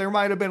think there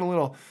might have been a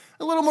little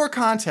more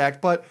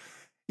contact. But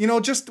you know,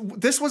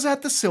 this was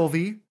at the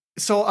Sylvie,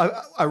 so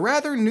a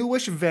rather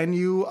newish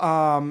venue,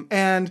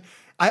 and.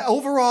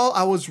 Overall,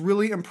 I was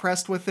really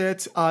impressed with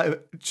it.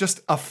 Just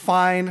a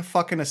fine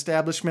fucking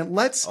establishment.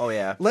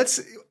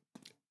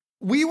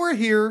 We were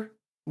here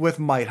with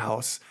Might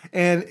House,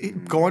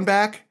 and going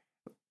back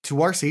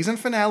to our season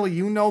finale,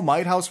 you know,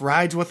 Might House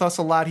rides with us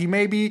a lot.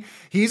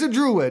 He's a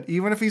druid,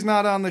 even if he's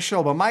not on the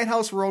show, but Might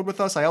House rode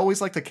with us. I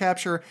always like to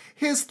capture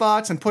his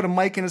thoughts and put a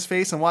mic in his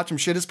face and watch him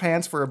shit his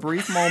pants for a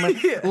brief moment.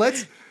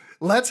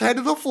 Let's head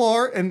to the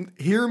floor and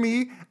hear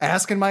me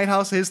asking Might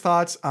House his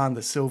thoughts on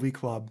the Sylvie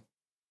Club.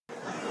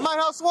 Might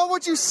House,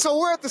 so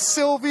we're at the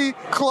Sylvie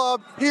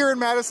Club here in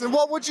Madison.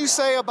 What would you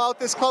say about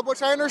this club,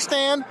 which I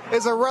understand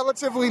is a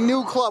relatively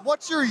new club?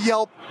 What's your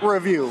Yelp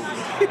review?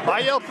 My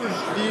Yelp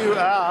review,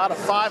 out of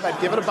 5, I'd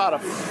give it about a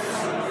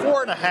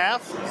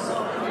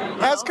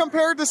 4.5. As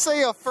compared to,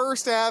 say, a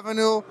First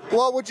Avenue,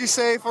 what would you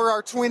say for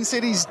our Twin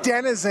Cities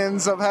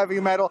denizens of heavy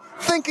metal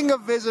thinking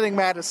of visiting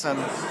Madison?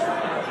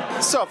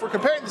 So if we're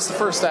comparing this to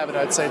First Avenue,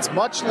 I'd say it's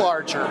much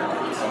larger.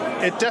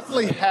 It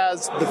definitely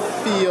has the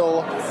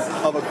feel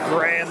of a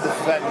grand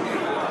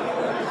venue.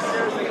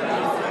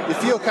 You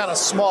feel kind of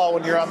small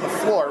when you're on the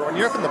floor. When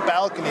you're up in the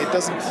balcony, it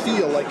doesn't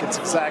feel like it's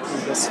exactly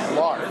this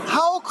large.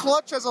 How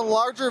clutch has a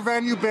larger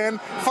venue been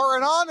for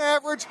an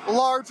on-average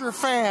larger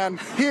fan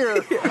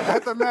here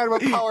at the Mad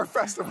with Power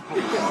Festival?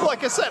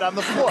 Like I said, on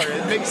the floor,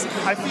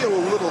 I feel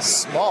a little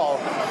small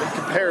in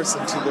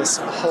comparison to this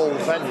whole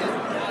venue.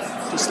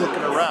 Just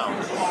looking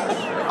around.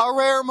 A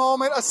rare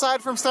moment,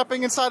 aside from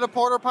stepping inside a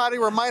porta potty,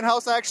 where Might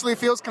House actually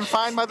feels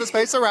confined by the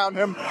space around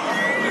him.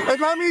 And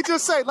let me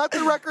just say, let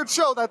the record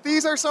show that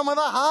these are some of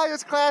the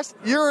highest class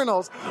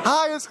urinals,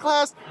 highest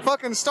class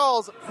fucking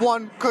stalls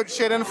one could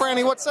shit in.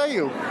 Frannie, what say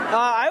you?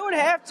 I would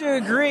have to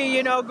agree,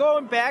 you know,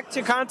 going back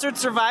to concert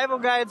survival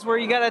guides where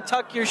you gotta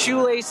tuck your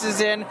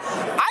shoelaces in,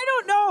 I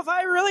don't know if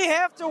I really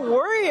have to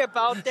worry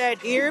about that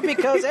here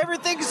because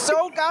everything's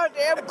so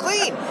goddamn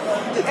clean.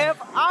 If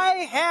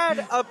I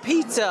had a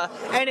pizza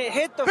and it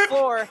hit the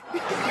floor, I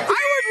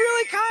would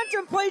really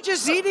contemplate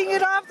just eating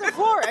it off the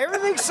floor.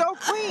 Everything's so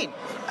clean.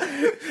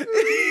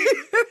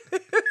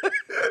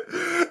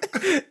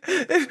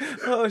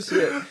 Oh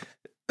shit.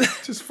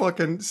 Just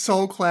fucking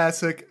so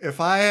classic. If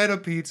I had a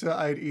pizza,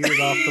 I'd eat it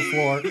off the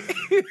floor.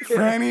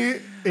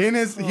 Frannie,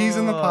 he's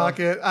in the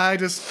pocket. I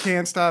just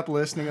can't stop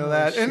listening to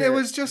that. And it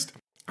was just,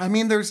 I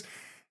mean,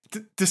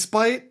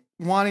 despite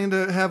wanting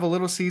to have a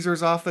Little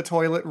Caesars off the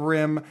toilet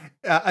rim,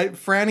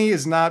 Frannie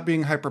is not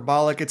being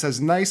hyperbolic. It's as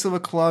nice of a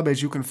club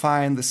as you can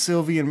find. The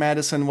Sylvie in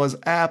Madison was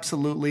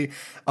absolutely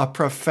a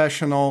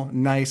professional,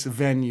 nice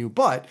venue.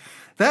 But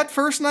that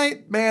first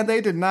night, man,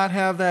 they did not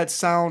have that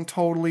sound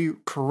totally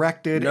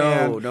corrected.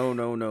 No.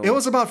 It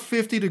was about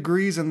 50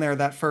 degrees in there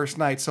that first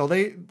night. So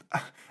I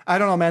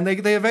don't know, man.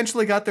 They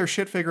eventually got their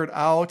shit figured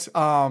out.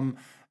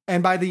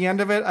 And by the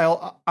end of it,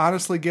 I'll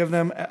honestly give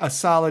them a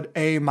solid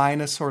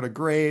A- sort of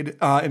grade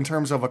in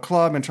terms of a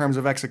club, in terms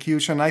of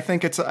execution. I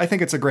think it's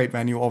a great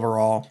venue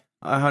overall.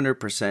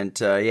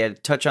 100%. Yeah,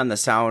 touch on the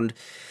sound.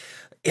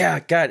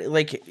 Yeah, God,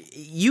 like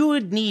you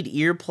would need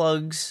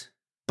earplugs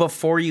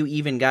before you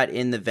even got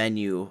in the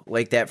venue,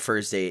 like that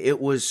first day.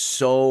 It was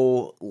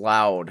so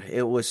loud.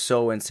 It was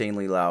so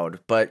insanely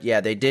loud. But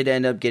yeah, they did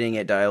end up getting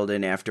it dialed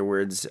in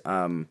afterwards.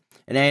 And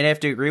I'd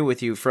have to agree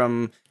with you,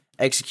 from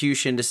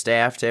execution to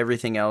staff to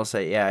everything else.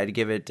 I'd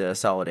give it a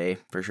solid A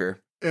for sure.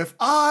 If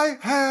I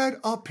had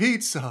a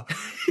pizza,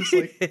 it's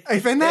like,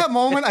 if in that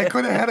moment I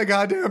could have had a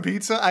goddamn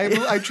pizza,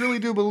 I truly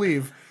do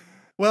believe.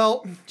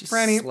 Well, Just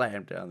Frannie,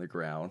 slammed down the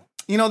ground.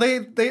 you know, they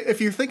if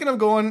you're thinking of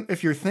going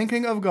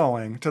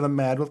to the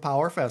Mad with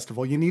Power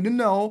Festival, you need to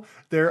know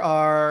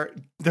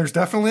there's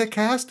definitely a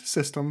caste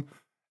system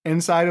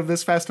inside of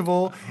this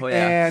festival. Oh,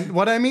 yeah. And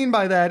what I mean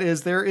by that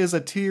is there is a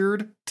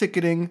tiered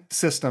ticketing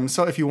system.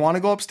 So if you want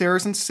to go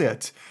upstairs and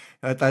sit,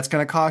 that's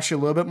going to cost you a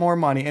little bit more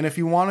money. And if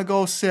you want to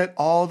go sit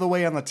all the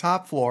way on the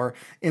top floor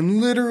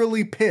and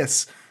literally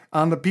piss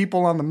on the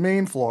people on the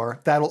main floor,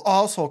 that'll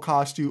also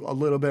cost you a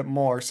little bit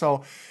more.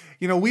 So,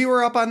 you know, we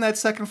were up on that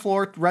second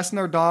floor, resting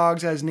our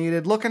dogs as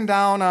needed, looking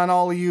down on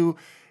all of you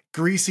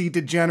greasy,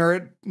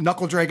 degenerate,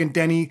 knuckle dragon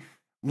Denny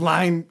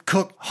line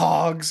cook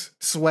hogs,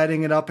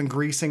 sweating it up and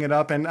greasing it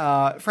up. And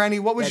Frannie,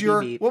 what was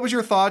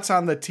your thoughts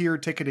on the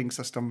tiered ticketing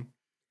system?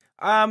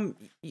 Well,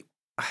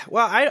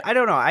 I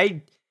don't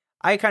know.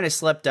 I kind of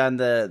slept on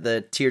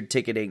the tiered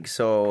ticketing,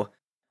 so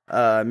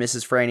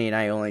Mrs. Frannie and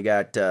I only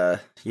got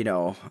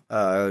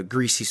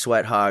greasy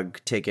sweat hog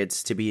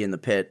tickets to be in the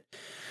pit.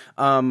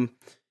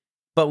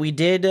 But we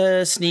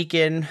did sneak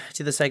in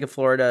to the second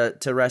floor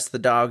to rest the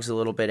dogs a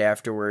little bit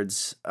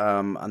afterwards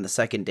on the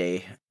second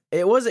day.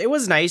 It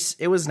was nice.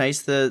 It was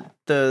nice. The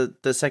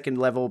second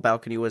level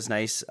balcony was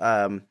nice.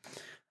 It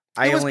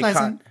was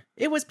pleasant.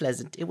 It was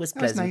pleasant. It was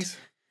pleasant.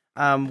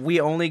 Nice.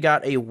 We only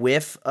got a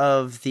whiff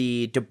of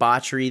the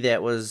debauchery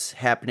that was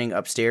happening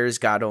upstairs.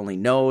 God only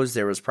knows.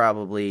 There was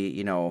probably,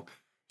 human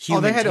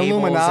they had tables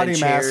Illuminati and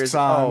chairs. masks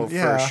on. Oh,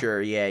 yeah. For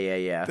sure.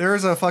 Yeah.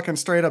 There's a fucking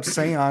straight up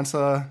seance.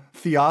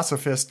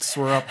 Theosophists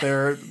were up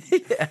there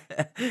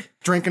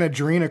drinking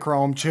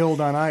adrenochrome chilled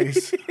on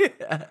ice.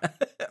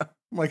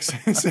 Like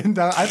sitting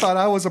down. I thought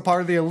I was a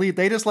part of the elite.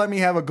 They just let me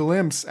have a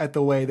glimpse at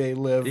the way they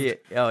lived. Yeah.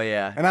 Oh,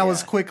 yeah. And I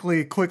was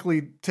quickly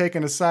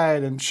taken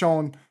aside and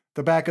shown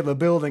the back of the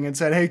building and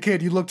said, "Hey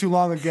kid, you look too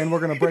long again. We're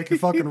going to break your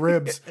fucking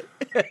ribs."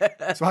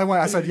 So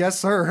I said, "Yes,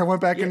 sir." I went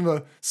back into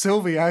the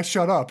Sylvie. I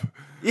shut up.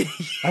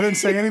 I didn't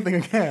say anything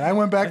again. I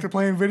went back to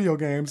playing video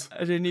games.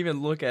 I didn't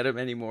even look at him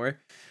anymore.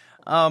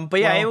 But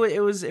yeah, well, it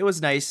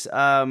was nice.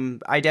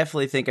 I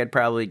definitely think I'd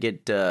probably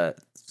get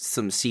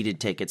some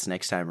seated tickets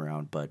next time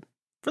around, but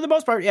for the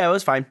most part, yeah, it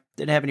was fine.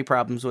 Didn't have any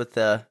problems with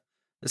the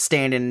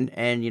standing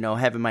and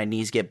having my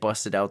knees get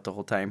busted out the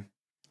whole time.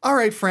 All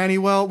right, Frannie.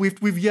 Well, we've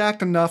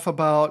yacked enough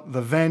about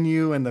the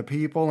venue and the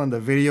people and the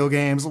video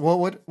games. Well,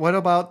 what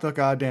about the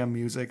goddamn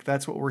music?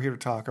 That's what we're here to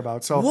talk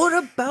about. So,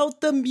 what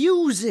about the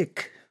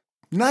music?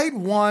 Night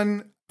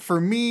one for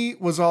me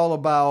was all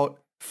about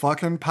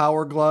fucking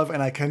Power Glove,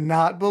 and I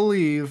cannot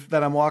believe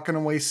that I'm walking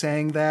away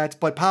saying that.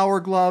 But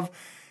Power Glove,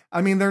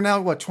 I mean, they're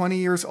now 20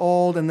 years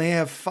old, and they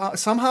have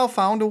somehow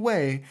found a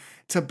way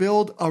to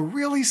build a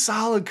really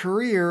solid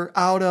career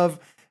out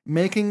of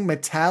making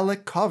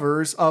metallic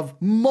covers of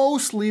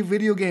mostly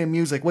video game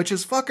music, which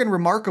is fucking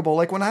remarkable.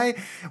 Like when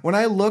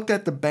I looked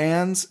at the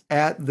bands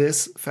at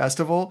this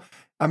festival,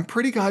 I'm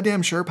pretty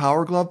goddamn sure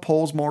Power Glove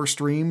pulls more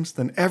streams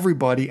than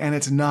everybody, and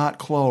it's not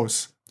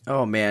close.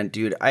 Oh man,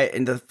 dude,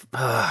 the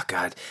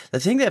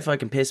thing that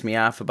fucking pissed me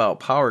off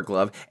about Power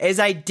Glove is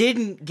I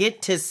didn't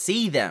get to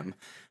see them.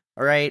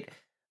 All right,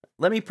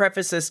 let me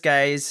preface this,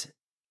 guys.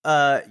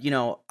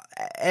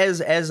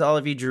 As all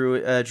of you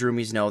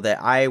Droomies know,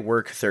 that I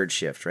work third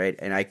shift, right?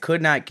 And I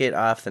could not get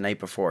off the night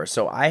before.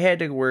 So I had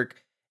to work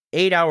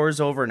 8 hours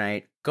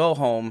overnight, go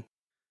home,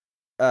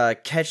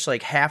 catch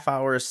like half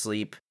hour of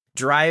sleep,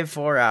 drive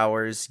 4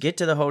 hours, get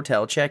to the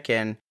hotel, check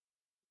in,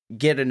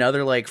 get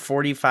another like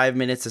 45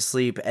 minutes of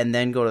sleep, and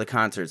then go to the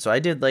concert. So I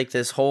did like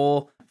this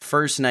whole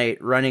first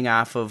night running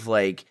off of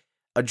like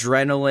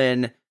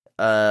adrenaline,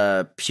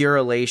 pure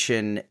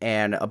elation,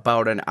 and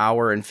about an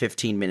hour and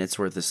 15 minutes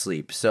worth of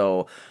sleep.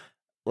 So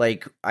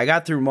like I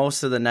got through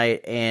most of the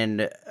night,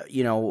 and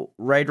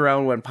right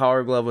around when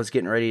Power Glove was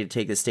getting ready to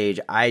take the stage,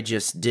 I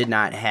just did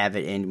not have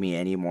it in me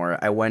anymore.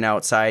 I went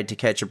outside to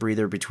catch a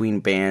breather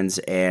between bands,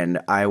 and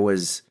I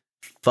was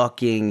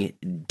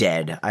fucking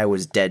dead. I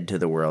was dead to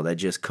the world. I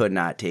just could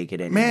not take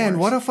it anymore. Man,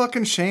 what a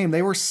fucking shame.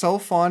 They were so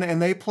fun,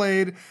 and they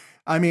played,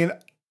 I mean,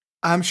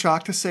 I'm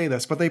shocked to say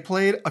this, but they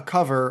played a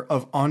cover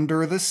of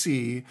Under the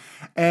Sea,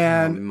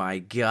 and oh my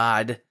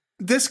God.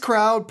 This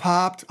crowd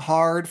popped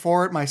hard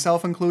for it,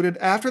 myself included,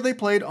 after they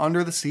played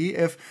Under the Sea.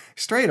 If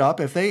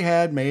they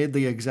had made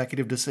the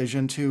executive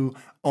decision to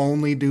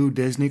only do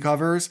Disney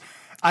covers,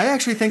 I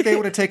actually think they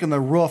would have taken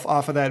the roof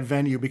off of that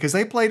venue, because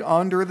they played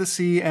Under the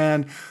Sea,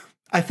 and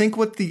I think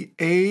with the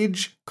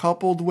age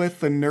coupled with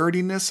the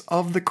nerdiness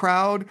of the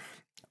crowd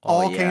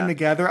all came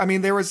together. I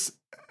mean, you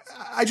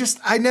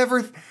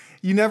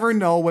never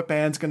know what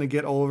band's going to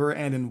get over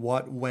and in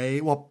what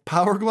way. Well,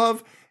 Power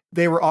Glove,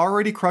 they were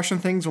already crushing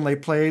things when they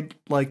played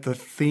like the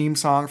theme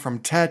song from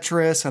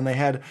Tetris, and they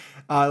had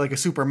like a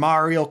Super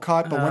Mario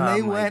cut. But when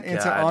they went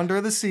into Under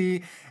the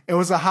Sea, it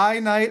was a high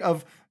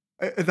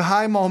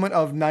moment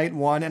of night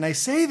one. And I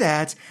say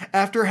that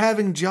after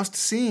having just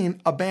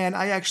seen a band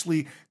I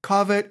actually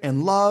covet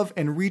and love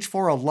and reach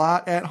for a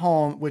lot at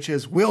home, which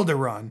is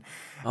Wilderun.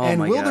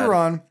 And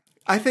Wilderun,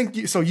 I think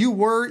you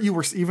were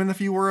even if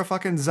you were a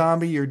fucking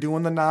zombie, you're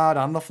doing the nod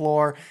on the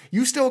floor,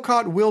 you still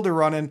caught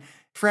Wilderun. And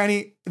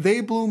Frannie,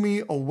 they blew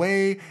me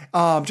away.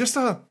 Just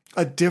a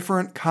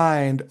different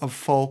kind of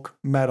folk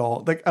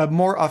metal, like a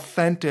more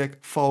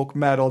authentic folk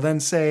metal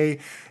than, say,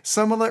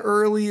 some of the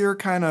earlier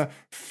kind of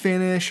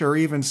Finnish or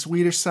even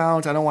Swedish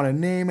sounds. I don't want to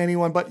name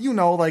anyone, but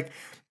like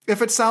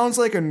if it sounds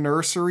like a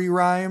nursery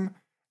rhyme,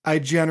 I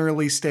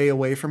generally stay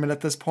away from it at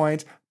this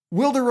point.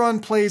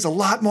 Wilderun plays a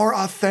lot more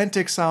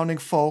authentic sounding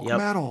folk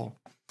metal.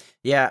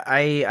 Yeah,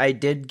 I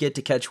did get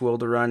to catch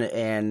Wilderun,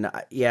 and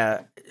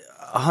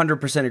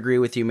 100% agree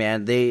with you,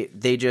 man.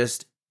 They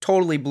just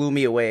totally blew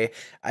me away.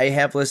 I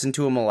have listened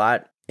to them a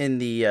lot in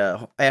the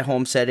at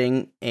home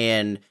setting,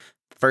 and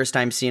first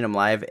time seeing them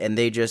live, and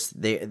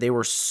they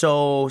were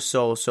so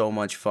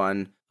much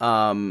fun.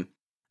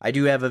 I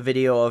do have a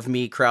video of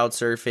me crowd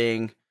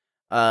surfing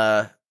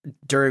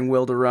during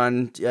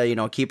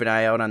Wilderun. Keep an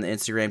eye out on the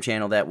Instagram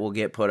channel that will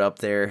get put up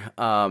there.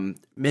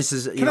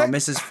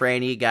 Mrs.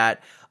 Frannie got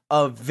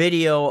a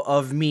video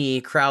of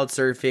me crowd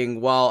surfing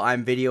while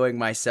I'm videoing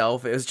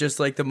myself. It was just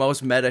like the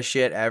most meta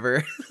shit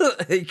ever.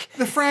 Like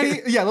the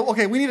Frannie,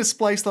 okay, we need to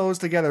splice those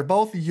together,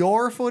 both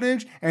your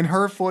footage and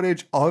her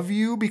footage of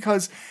you,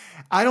 because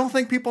I don't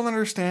think people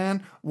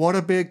understand what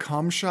a big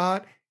cum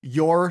shot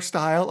your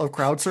style of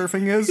crowd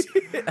surfing is.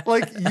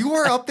 Like, you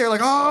are up there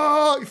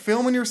like,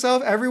 filming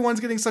yourself. Everyone's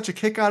getting such a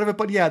kick out of it.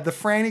 But yeah, the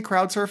Frannie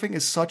crowd surfing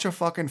is such a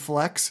fucking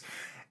flex.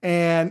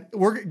 And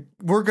we're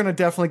going to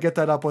definitely get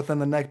that up within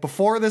the next,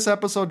 before this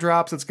episode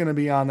drops, it's going to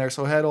be on there.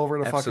 So head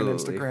over to fucking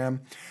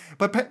Instagram.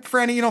 But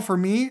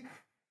Frannie,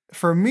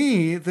 for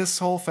me, this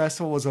whole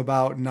festival was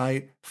about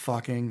night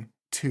fucking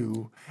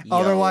 2,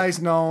 otherwise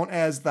known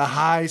as the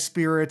High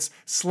Spirits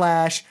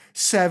 /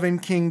 Seven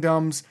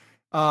Kingdoms,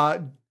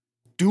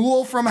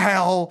 Duel from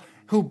Hell,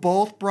 who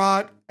both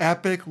brought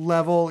epic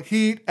level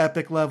heat,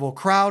 epic level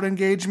crowd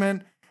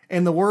engagement.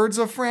 In the words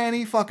of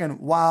Frannie, fucking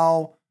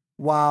wow.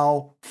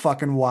 Wow,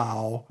 fucking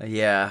wow.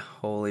 Yeah,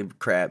 holy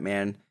crap,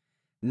 man.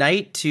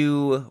 Night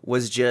 2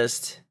 was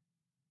just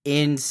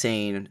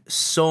insane.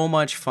 So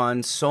much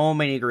fun, so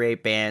many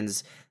great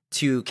bands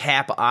to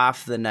cap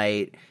off the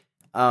night.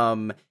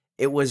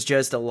 It was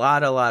just a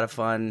lot of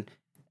fun.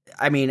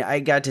 I mean, I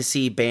got to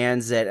see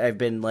bands that I've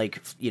been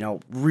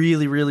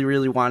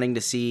really wanting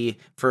to see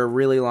for a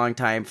really long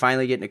time,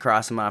 finally getting to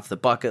cross them off the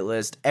bucket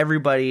list.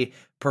 Everybody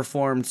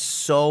performed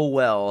so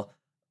well.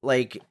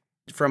 Like,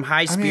 from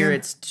High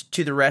Spirits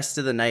to the rest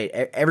of the night,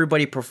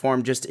 everybody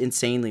performed just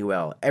insanely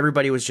well.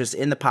 Everybody was just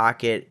in the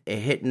pocket,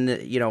 hitting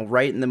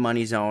right in the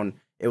money zone.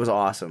 It was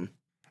awesome.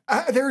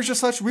 There was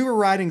just we were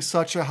riding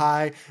such a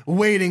high,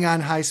 waiting on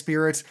High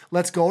Spirits.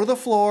 Let's go to the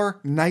floor.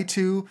 Night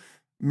 2,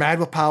 Mad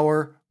with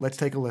Power. Let's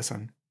take a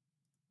listen.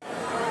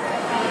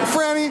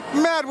 Frannie,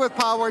 Mad with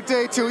Power,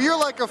 day 2. You're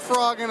like a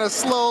frog in a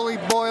slowly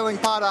boiling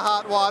pot of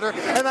hot water,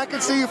 and I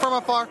can see you from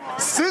afar,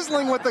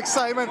 sizzling with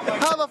excitement.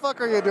 How the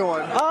fuck are you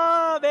doing?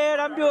 Oh, man,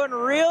 I'm doing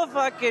real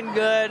fucking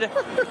good.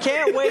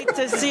 Can't wait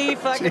to see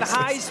fucking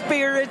High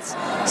Spirits,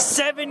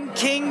 Seven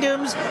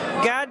Kingdoms,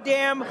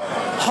 goddamn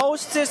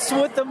Hostess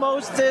with the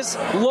Mostess,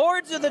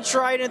 Lords of the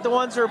Trident, the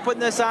ones who are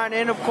putting this on,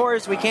 and of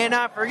course, we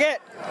cannot forget,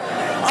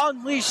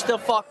 Unleash the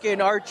fucking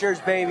Archers,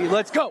 baby.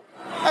 Let's go.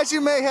 As you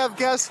may have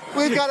guessed,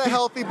 we've got a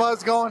healthy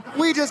buzz going.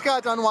 We just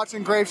got done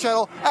watching Grave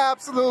Shadow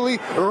absolutely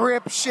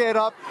rip shit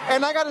up.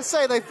 And I gotta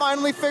say, they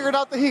finally figured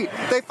out the heat.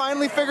 They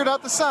finally figured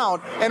out the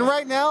sound. And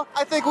right now,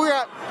 I think we're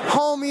at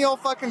homeo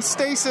fucking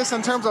stasis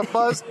in terms of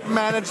buzz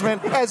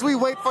management as we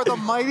wait for the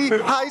mighty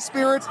High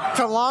Spirits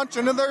to launch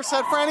into their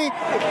set. Frannie,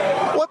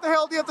 what the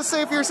hell do you have to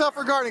say for yourself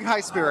regarding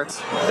High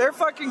Spirits? They're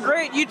fucking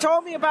great. You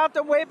told me about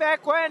them way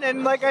back when,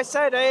 and like I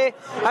said,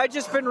 I've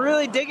just been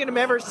really digging them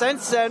ever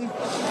since then.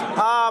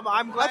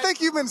 I'm glad. I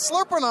think you've been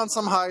slurping on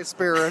some High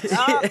Spirits.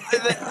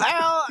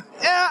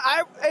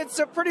 It's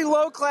a pretty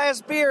low-class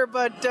beer,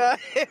 but...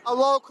 A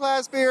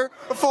low-class beer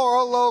for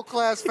a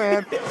low-class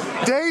fan.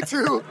 Day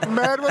 2,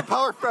 Mad with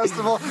Power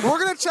Festival. We're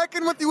going to check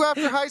in with you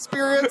after High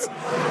Spirits,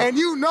 and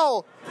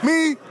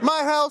me,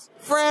 my house,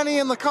 Frannie,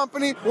 and the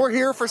company, we're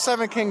here for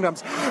Seven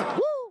Kingdoms.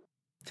 Woo!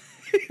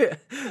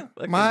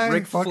 My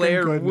Ric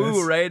Flair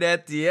woo right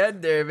at the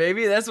end there,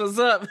 baby. That's what's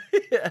up.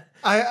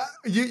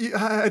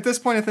 At this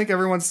point, I think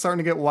everyone's starting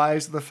to get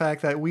wise to the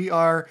fact that we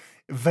are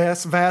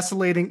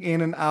vacillating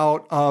in and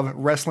out of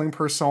wrestling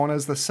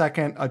personas the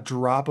second a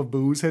drop of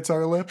booze hits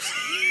our lips.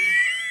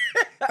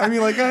 I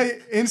mean, like, I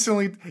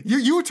instantly,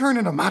 you turn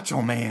into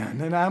Macho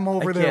Man, and I'm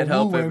over there. Can't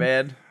help wooing. it,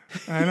 man.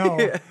 I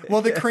know.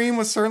 Well, the cream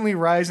was certainly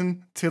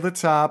rising to the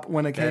top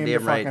when it came to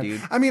fucking. Right,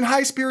 dude. I mean,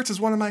 High Spirits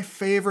is one of my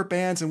favorite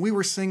bands, and we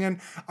were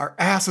singing our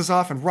asses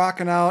off and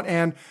rocking out.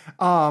 And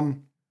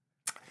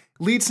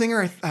lead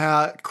singer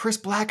Chris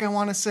Black, I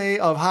want to say,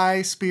 of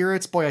High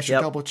Spirits. Boy, I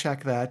should double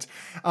check that.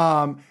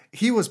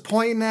 He was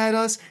pointing at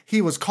us.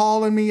 He was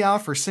calling me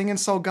out for singing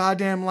so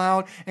goddamn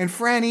loud. And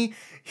Frannie,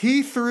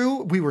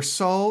 we were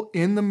so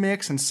in the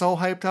mix and so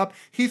hyped up.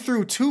 He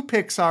threw 2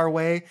 picks our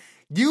way.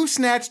 You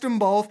snatched them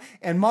both,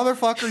 and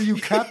motherfucker, you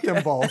kept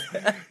them both.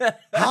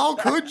 How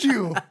could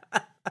you?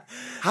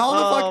 How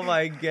the fuck? Oh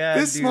my god!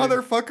 This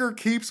motherfucker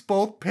keeps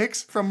both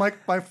picks from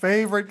like my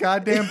favorite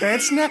goddamn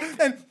band.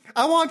 And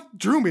I want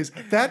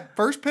Droomies. That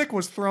first pick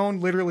was thrown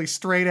literally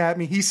straight at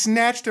me. He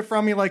snatched it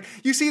from me. Like,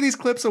 you see these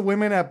clips of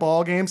women at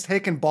ball games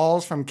taking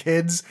balls from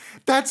kids?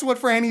 That's what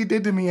Frannie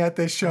did to me at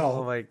this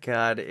show. Oh my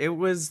god. It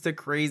was the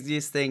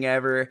craziest thing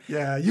ever.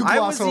 Yeah, you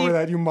gloss over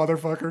that, you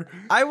motherfucker.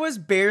 I was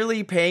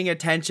barely paying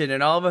attention,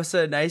 and all of a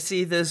sudden I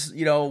see this,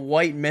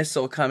 white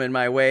missile coming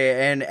my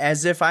way, and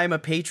as if I'm a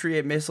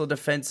Patriot missile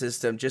defense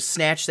system, just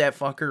snatch that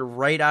fucker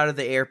right out of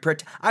the air.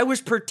 I was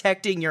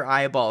protecting your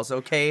eyeballs,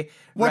 okay?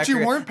 What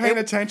you weren't paying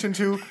attention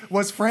to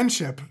was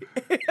friendship.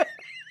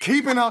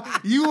 Keeping up.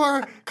 You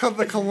are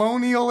the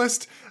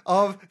colonialist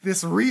of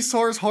this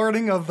resource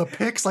hoarding of the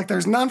picks. Like,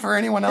 there's none for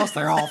anyone else.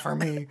 They're all for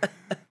me.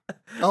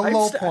 A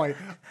low point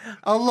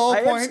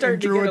in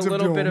Druids of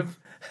Doom.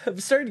 I'm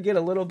starting to get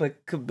a little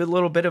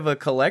bit of a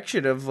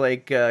collection of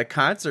like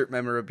concert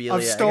memorabilia.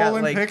 Of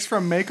stolen picks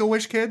from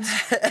Make-A-Wish kids?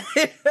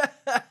 You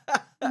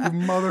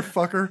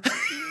motherfucker.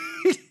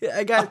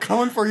 I'm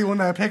coming for you on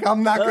that pick.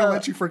 I'm not going to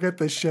let you forget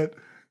this shit.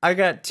 I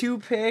got 2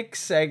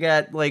 picks. I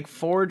got like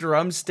 4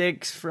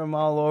 drumsticks from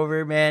all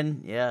over,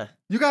 man. Yeah.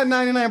 You got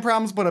 99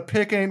 problems, but a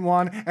pick ain't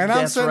one. And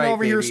I'm sitting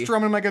over here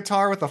strumming my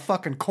guitar with a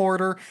fucking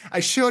quarter.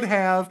 I should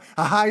have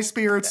a High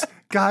Spirits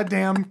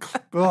goddamn.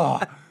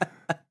 Ugh.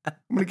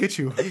 I'm going to get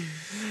you.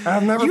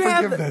 I'll never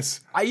forgive this.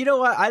 You know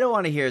what? I don't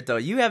want to hear it, though.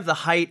 You have the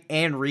height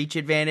and reach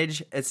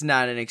advantage. It's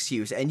not an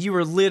excuse. And you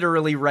were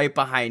literally right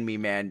behind me,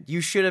 man.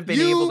 You should have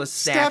been able to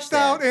snatch that. You stepped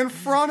out in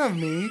front of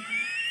me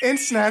and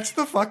snatched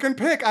the fucking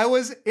pick. I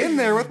was in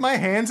there with my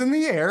hands in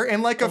the air,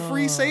 and like a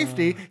free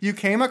safety, you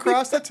came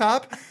across the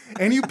top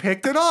and you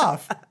picked it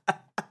off.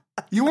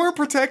 You weren't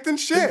protecting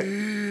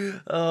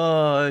shit.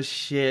 Oh,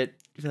 shit.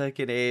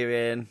 Fucking A,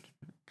 man.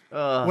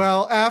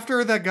 Well,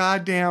 after the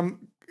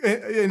goddamn...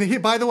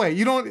 And by the way,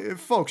 you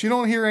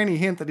don't hear any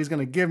hint that he's going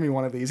to give me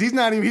one of these. He's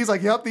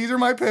like, yep, these are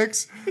my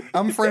picks.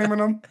 I'm framing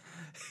them.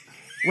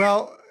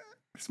 Well...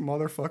 This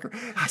motherfucker.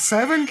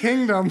 7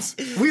 Kingdoms.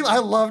 I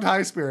loved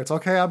High Spirits,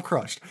 okay? I'm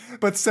crushed.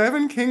 But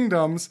 7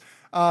 Kingdoms,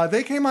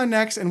 they came on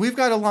next, and we've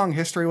got a long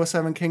history with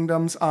 7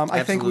 Kingdoms.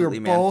 I think we were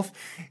both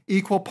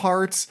equal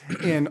parts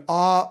in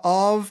awe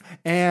of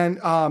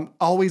and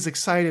always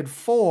excited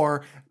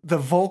for the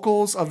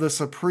vocals of the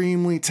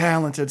supremely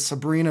talented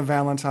Sabrina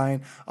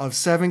Valentine of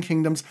 7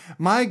 Kingdoms.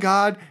 My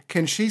God,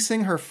 can she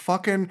sing her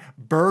fucking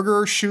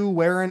burger shoe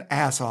wearing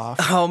ass off?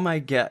 Oh my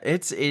God.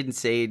 It's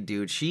insane,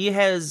 dude. She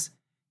has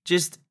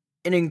just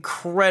an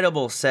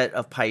incredible set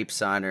of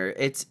pipes on her.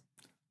 It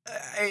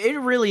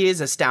really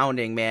is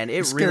astounding, man.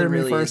 It scared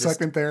really me for a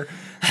second there.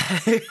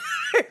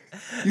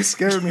 You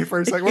scared me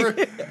for a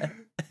second.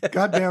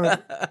 God damn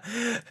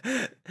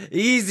it.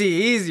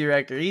 Easy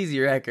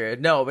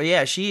record. No, but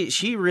yeah,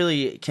 she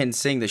really can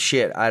sing the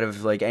shit out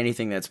of like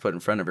anything that's put in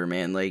front of her,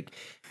 man. Like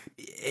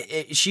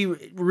she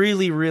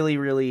really, really,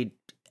 really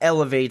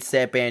elevates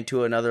that band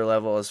to another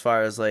level as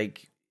far as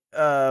like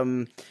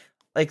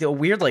the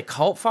weird like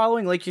cult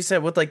following, like you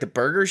said, with like the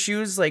burger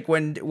shoes. Like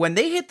when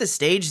they hit the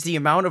stage, the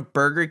amount of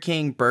Burger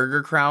King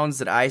burger crowns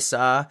that I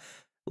saw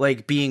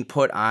like being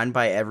put on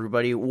by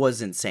everybody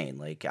was insane.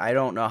 Like I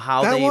don't know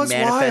how they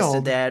manifested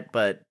wild. That,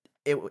 but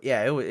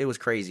it was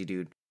crazy,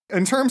 dude.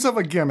 In terms of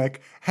a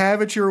gimmick,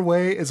 Have It Your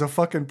Way is a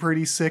fucking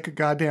pretty sick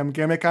goddamn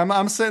gimmick.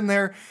 I'm sitting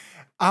there,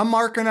 I'm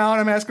marking out,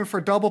 I'm asking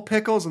for double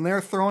pickles, and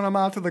they're throwing them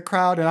out to the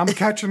crowd, and I'm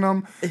catching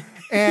them.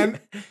 And,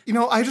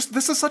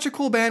 this is such a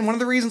cool band. One of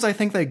the reasons I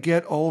think they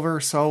get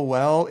over so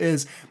well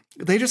is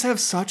they just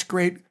have such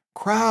great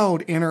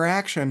crowd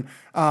interaction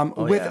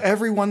with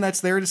everyone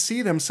that's there to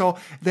see them. So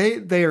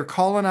they are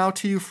calling out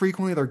to you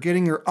frequently. They're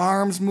getting your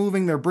arms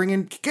moving. They're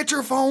get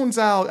your phones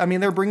out. I mean,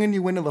 they're bringing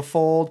you into the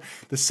fold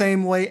the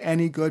same way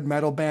any good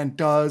metal band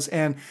does.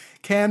 And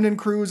Camden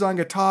Cruz on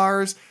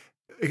guitars,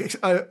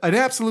 an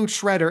absolute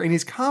shredder, and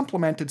he's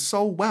complemented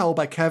so well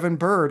by Kevin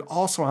Bird,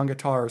 also on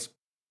guitars.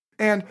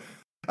 And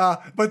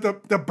but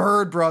the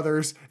Bird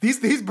brothers,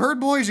 these Bird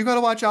boys, you got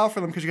to watch out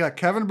for them because you got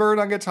Kevin Bird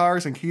on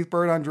guitars and Keith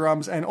Bird on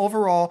drums, and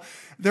overall,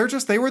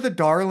 they were the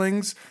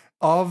darlings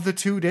of the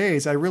 2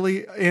 days. I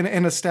really,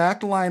 in a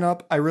stacked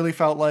lineup, I really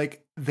felt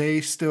like they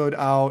stood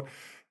out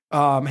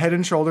head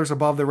and shoulders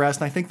above the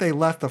rest, and I think they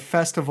left the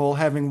festival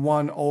having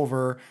won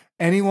over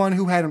anyone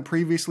who hadn't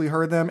previously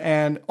heard them,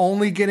 and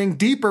only getting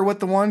deeper with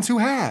the ones who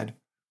had.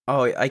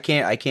 Oh, I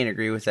can't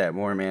agree with that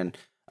more, man.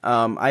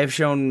 I've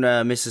shown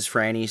Mrs.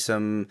 Frannie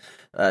some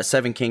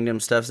Seven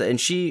Kingdoms stuff, and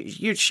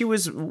she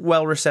was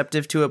well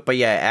receptive to it. But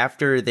yeah,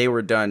 after they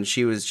were done,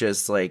 she was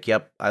just like,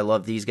 "Yep, I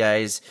love these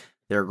guys.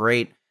 They're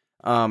great."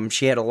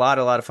 She had a lot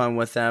of fun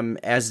with them,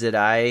 as did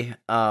I.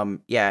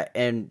 Yeah,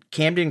 and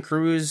Camden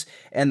Cruz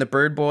and the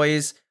Bird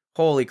Boys.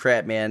 Holy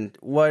crap, man!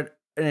 What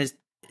an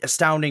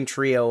astounding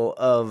trio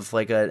of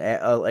like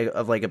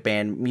a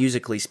band,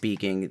 musically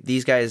speaking.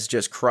 These guys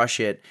just crush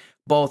it,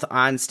 both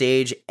on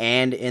stage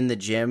and in the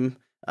gym.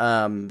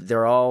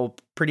 They're all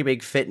pretty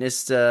big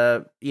fitness,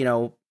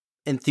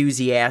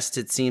 enthusiasts,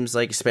 it seems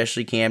like,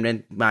 especially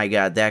Camden. My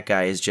God, that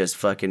guy is just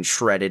fucking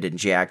shredded and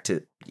jacked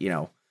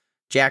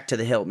to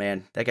the hilt,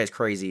 man. That guy's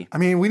crazy. I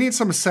mean, we need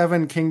some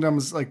Seven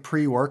Kingdoms like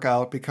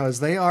pre-workout because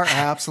they are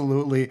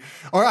absolutely.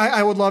 Or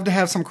I would love to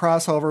have some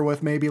crossover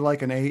with maybe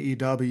like an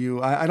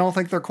AEW. I don't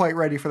think they're quite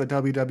ready for the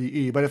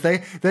WWE, but if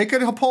they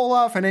could pull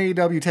off an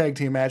AEW tag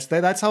team match,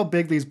 that's how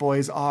big these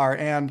boys are.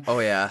 And oh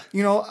yeah,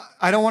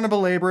 I don't want to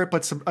belabor it,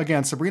 but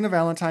again, Sabrina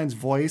Valentine's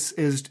voice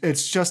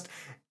it's just.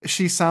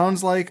 She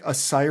sounds like a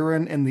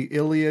siren in the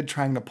Iliad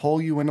trying to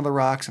pull you into the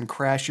rocks and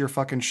crash your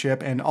fucking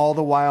ship, and all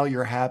the while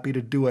you're happy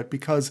to do it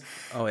because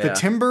the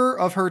timbre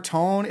of her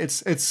tone,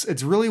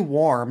 it's really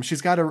warm. She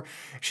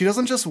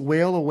doesn't just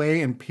wail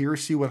away and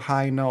pierce you with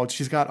high notes.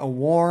 She's got a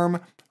warm,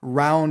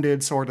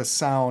 rounded sort of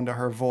sound to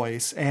her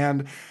voice.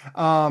 And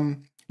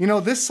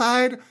this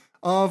side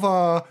of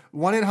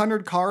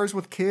 1-800-Cars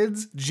with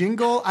Kids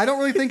jingle, I don't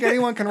really think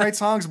anyone can write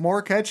songs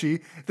more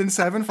catchy than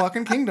Seven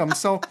fucking Kingdoms.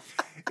 So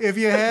if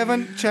you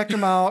haven't checked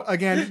them out,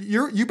 again,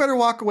 you better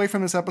walk away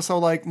from this episode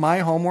like my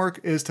homework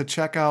is to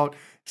check out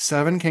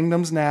Seven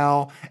Kingdoms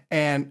now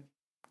and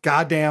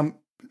goddamn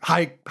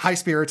high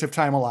spirits if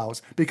time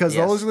allows, because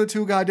those are the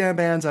two goddamn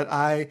bands that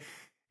I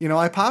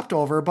popped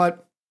over.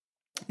 But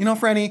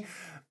Frannie,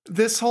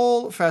 this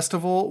whole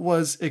festival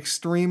was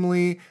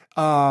extremely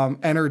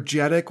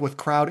energetic with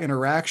crowd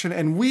interaction,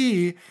 and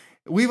we've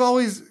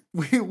always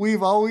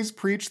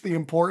preached the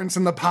importance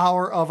and the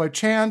power of a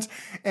chant,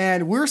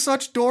 and we're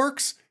such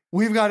dorks.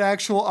 We've got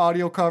actual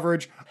audio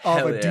coverage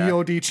of a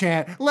DOD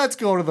chant. Let's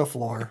go to the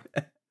floor.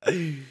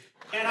 And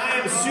I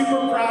am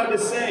super proud to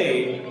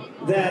say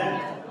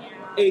that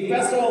a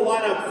festival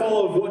lineup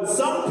full of what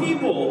some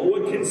people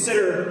would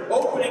consider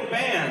opening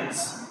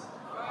bands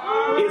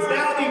is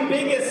now the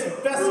biggest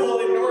festival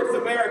in North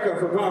America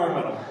for power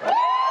metal.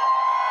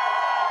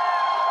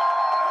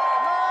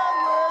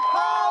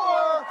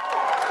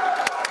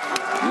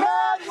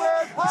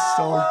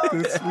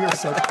 We are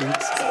such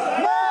geeks.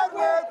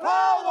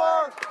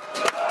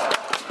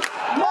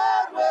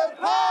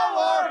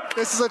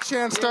 This is a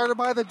chant started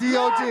by the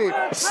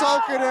DOD.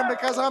 Soak it in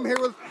because I'm here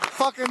with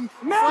fucking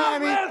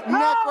Frannie,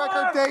 Neck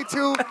Record Day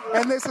 2,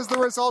 and this is the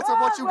result of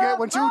what you get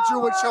when two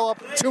Druids show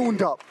up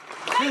tuned up.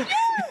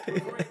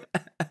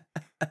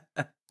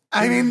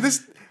 I mean,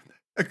 this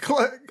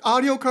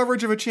audio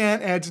coverage of a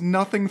chant adds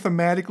nothing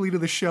thematically to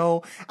the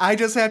show. I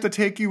just have to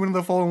take you into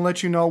the fold and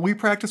let you know we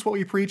practice what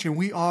we preach, and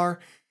we are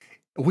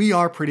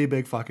pretty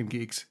big fucking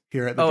geeks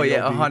here at the DLB.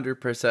 Yeah,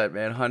 100%,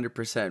 man,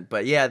 100%.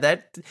 But yeah,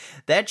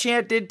 that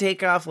chant did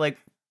take off like,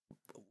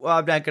 well,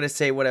 I'm not gonna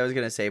say what I was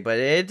gonna say, but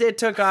it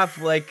took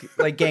off like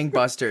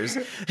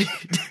gangbusters.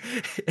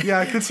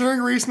 Yeah,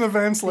 considering recent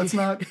events, let's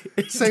not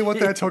say what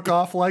that took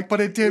off like,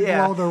 but it did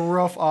blow the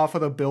roof off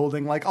of the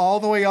building, like all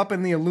the way up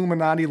in the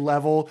Illuminati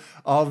level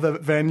of the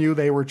venue.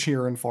 They were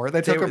cheering for it.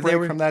 They took a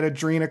break from that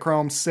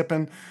adrenochrome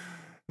sipping,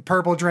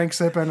 purple drink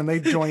sipping, and they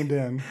joined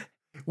in.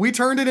 We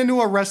turned it into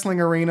a wrestling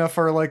arena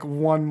for like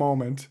one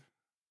moment.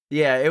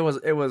 Yeah, it was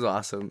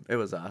awesome. It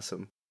was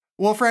awesome.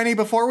 Well, Frannie,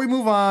 before we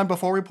move on,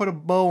 before we put a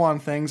bow on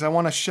things, I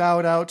want to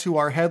shout out to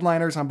our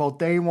headliners on both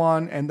day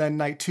one and then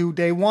night two.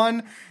 Day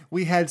one,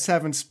 we had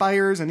Seven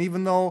Spires, and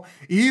even though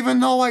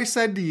I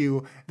said to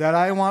you that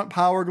I want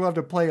Power Glove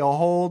to play a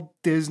whole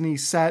Disney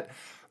set,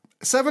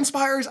 Seven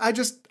Spires, I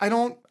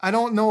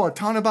don't know a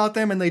ton about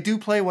them, and they do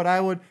play what I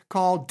would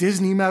call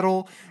Disney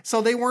metal.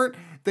 So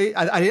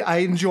I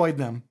enjoyed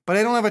them, but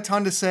I don't have a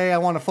ton to say. I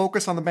want to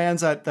focus on the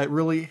bands that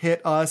really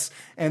hit us,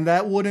 and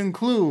that would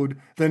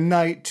include the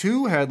night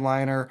two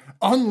headliner,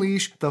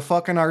 Unleash the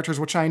fucking Archers,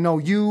 which I know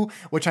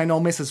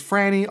Mrs.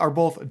 Frannie are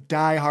both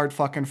diehard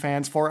fucking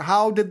fans for.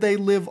 How did they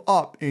live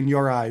up in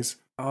your eyes?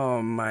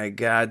 Oh my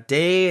God,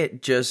 they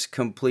just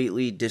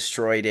completely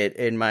destroyed it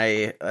in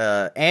my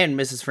and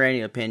Mrs.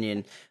 Frannie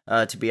opinion.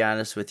 To be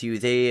honest with you,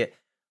 they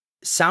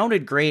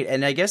sounded great,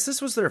 and I guess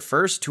this was their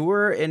first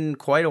tour in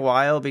quite a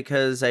while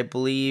because I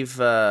believe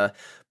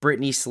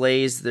Brittany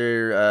Slays,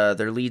 their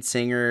lead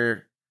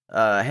singer,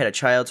 had a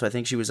child, so I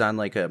think she was on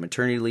like a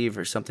maternity leave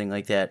or something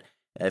like that,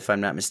 if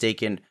I'm not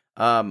mistaken.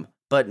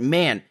 But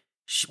man,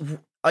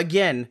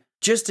 again,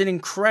 just an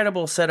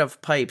incredible set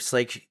of pipes,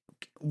 like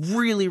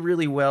really,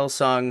 really well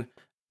sung.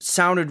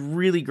 Sounded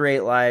really great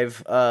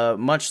live,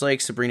 much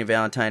like Sabrina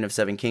Valentine of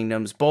Seven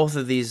Kingdoms. Both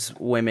of these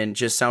women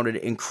just sounded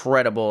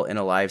incredible in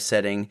a live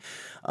setting.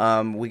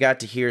 We got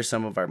to hear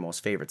some of our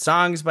most favorite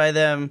songs by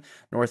them,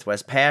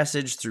 Northwest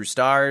Passage, Through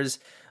Stars.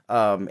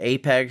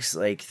 Apex,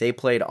 like they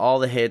played all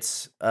the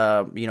hits,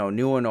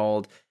 new and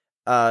old.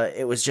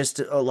 It was just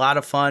a lot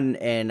of fun,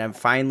 and I'm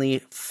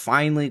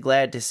finally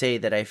glad to say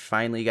that I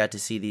finally got to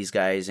see these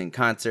guys in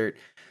concert.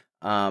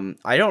 I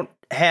don't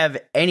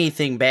have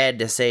anything bad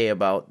to say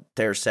about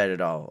their set at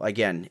all.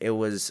 Again, it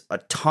was a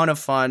ton of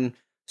fun.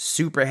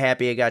 Super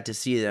happy I got to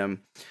see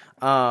them.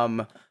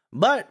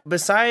 But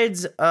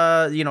besides,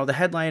 the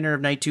headliner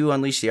of night 2,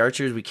 Unleash the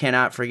Archers, we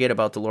cannot forget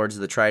about the Lords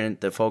of the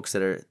Trident, the folks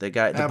that are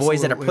the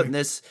boys that are putting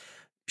this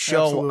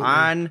show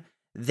on.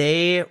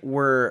 They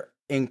were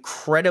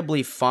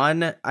incredibly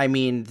fun. I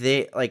mean,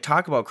 they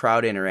talk about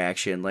crowd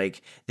interaction.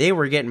 Like they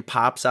were getting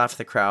pops off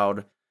the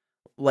crowd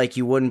like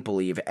you wouldn't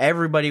believe.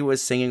 Everybody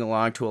was singing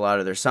along to a lot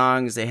of their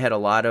songs. They had a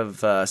lot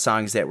of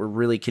songs that were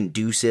really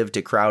conducive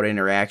to crowd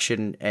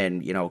interaction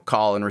and,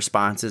 call and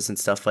responses and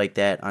stuff like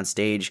that on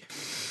stage.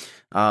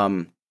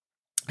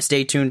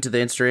 Stay tuned to the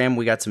Instagram.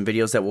 We got some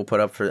videos that we'll put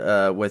up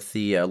for with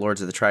the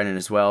Lords of the Trident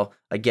as well.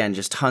 Again,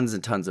 just tons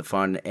and tons of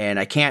fun, and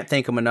I can't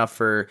thank them enough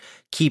for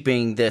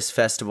keeping this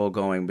festival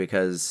going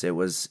because it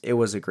was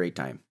a great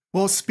time.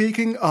 Well,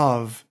 speaking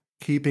of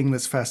keeping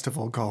this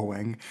festival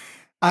going,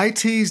 I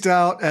teased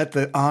out at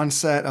the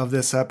onset of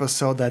this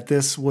episode that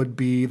this would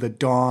be the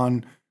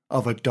dawn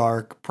of a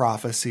dark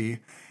prophecy,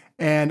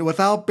 and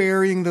without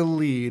burying the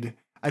lead,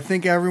 I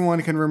think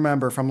everyone can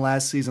remember from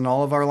last season,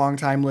 all of our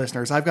longtime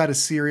listeners, I've got a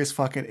serious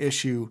fucking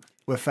issue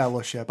with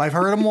Fellowship. I've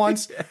heard them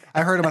once.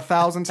 I heard them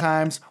 1,000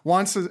 times.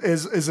 Once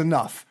is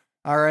enough.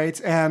 All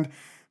right. And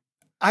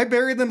I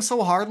buried them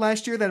so hard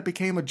last year that it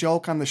became a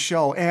joke on the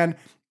show. And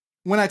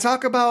when I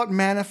talk about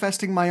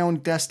manifesting my own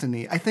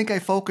destiny, I think I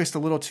focused a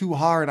little too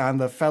hard on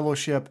the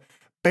Fellowship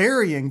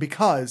burying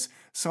because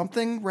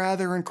something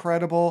rather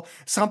incredible,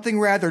 something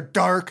rather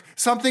dark,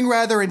 something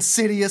rather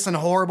insidious and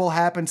horrible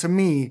happened to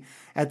me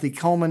at the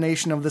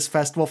culmination of this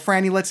festival.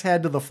 Frannie, let's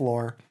head to the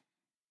floor.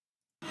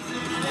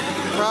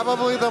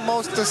 Probably the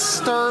most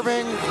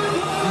disturbing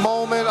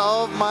moment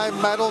of my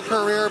metal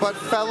career, but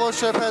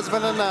Fellowship has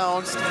been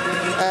announced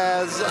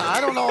as, I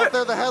don't know if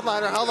they're the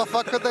headliner. How the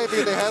fuck could they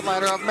be the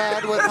headliner of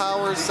Mad with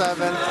Power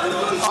 7?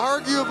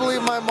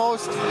 Arguably my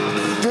most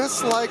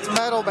disliked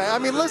metal band. I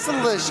mean, listen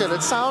to this shit.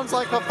 It sounds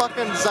like a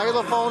fucking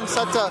xylophone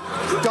set to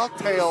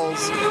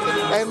DuckTales,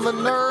 and the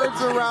nerds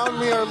around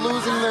me are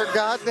losing their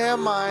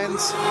goddamn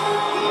minds,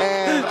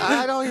 and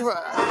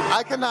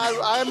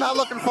I'm not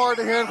looking forward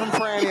to hearing from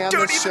Frannie on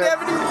this shit.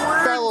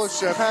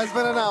 Fellowship has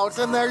been announced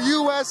in their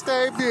U.S.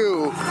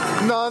 debut,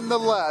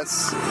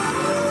 nonetheless.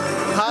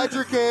 Hide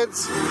your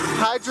kids,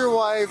 hide your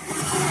wife.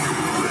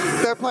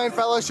 They're playing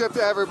Fellowship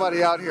to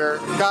everybody out here.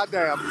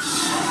 Goddamn.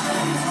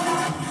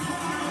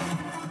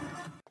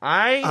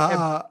 I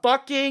am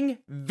fucking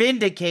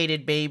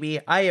vindicated, baby.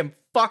 I am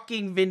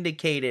fucking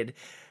vindicated.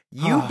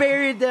 You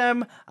buried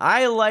them,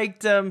 I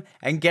liked them,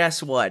 and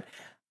guess what?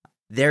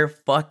 They're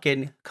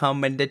fucking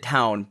coming to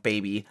town,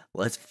 baby.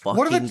 Let's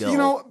fucking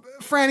go.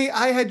 Frannie,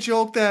 I had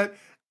joked that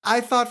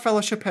I thought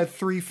Fellowship had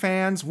 3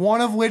 fans,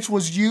 one of which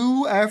was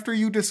you after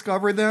you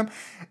discovered them.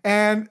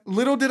 And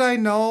little did I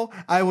know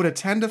I would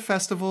attend a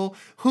festival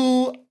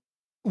who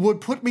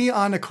would put me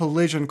on a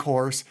collision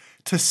course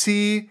to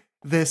see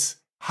this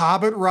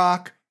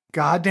hobbit-rock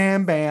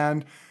goddamn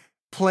band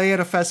play at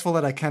a festival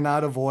that I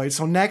cannot avoid.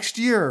 So next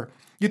year,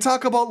 you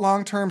talk about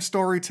long-term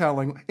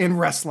storytelling in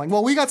wrestling.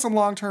 Well, we got some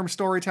long-term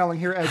storytelling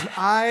here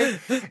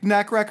as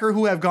neck-wrecker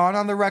who have gone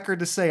on the record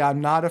to say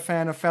I'm not a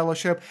fan of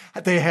Fellowship.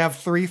 They have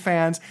 3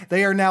 fans.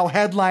 They are now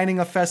headlining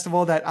a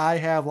festival that I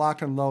have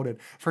locked and loaded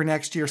for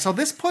next year. So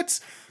this puts,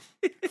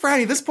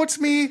 Frannie,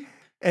 me,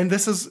 and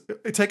this is,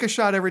 take a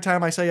shot every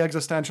time I say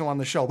existential on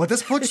the show, but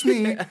this puts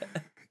me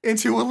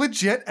into a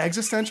legit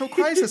existential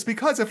crisis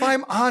because if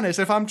I'm honest,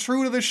 if I'm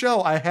true to the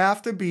show, I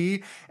have to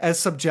be as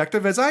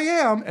subjective as I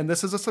am, and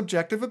this is a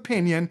subjective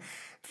opinion.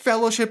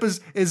 Fellowship is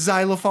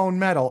xylophone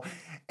metal.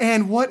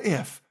 And what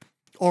if,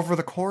 over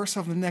the course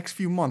of the next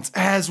few months,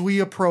 as we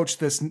approach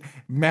this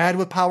Mad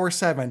with Power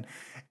 7,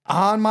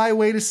 on my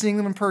way to seeing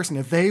them in person,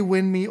 if they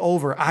win me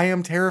over, I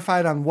am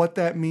terrified on what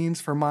that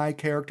means for my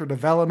character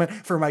development,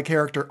 for my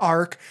character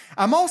arc.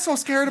 I'm also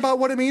scared about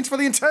what it means for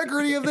the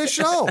integrity of this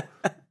show.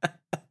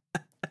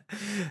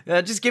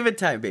 Just give it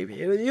time,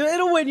 baby.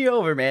 It'll win you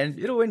over, man.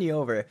 It'll win you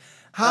over.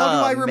 How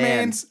do I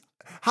remain?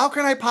 How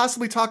can I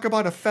possibly talk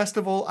about a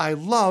festival I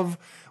love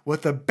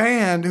with a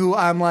band who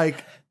I'm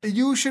like,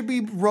 you should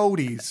be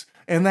roadies,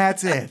 and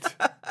that's it?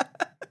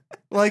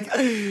 Like,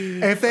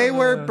 if they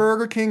wear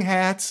Burger King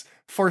hats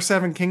for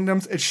 7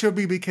 Kingdoms, it should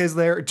be because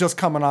they're just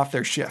coming off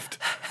their shift.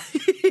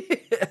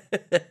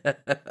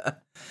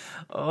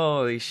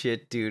 Holy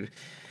shit, dude.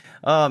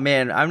 Oh,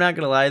 man. I'm not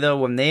going to lie, though.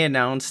 When they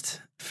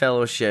announced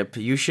Fellowship,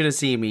 you should have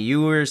seen me.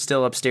 You were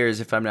still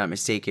upstairs, if I'm not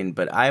mistaken,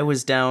 but I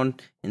was down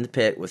in the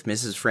pit with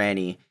Mrs.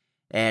 Frannie,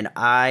 and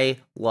I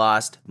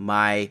lost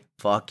my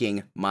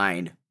fucking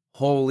mind.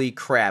 Holy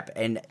crap.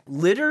 And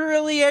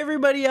literally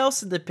everybody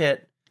else in the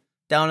pit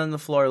down on the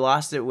floor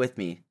lost it with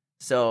me.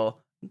 So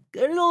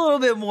there's a little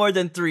bit more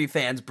than 3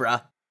 fans,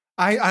 bruh.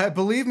 I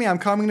believe me, I'm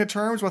coming to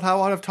terms with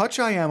how out of touch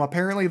I am.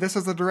 Apparently, this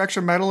is the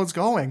direction metal is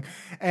going,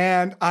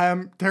 and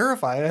I'm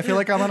terrified. I feel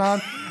like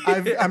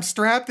I'm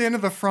strapped into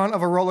the front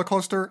of a roller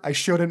coaster I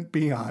shouldn't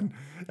be on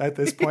at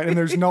this point, and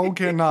there's no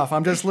getting off.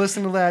 I'm just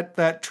listening to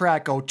that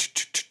track go.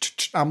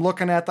 I'm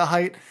looking at the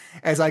height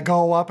as I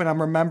go up, and I'm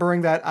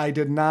remembering that I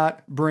did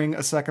not bring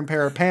a second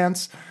pair of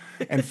pants.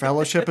 And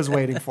fellowship is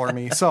waiting for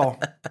me. So,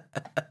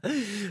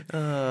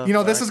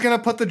 this is going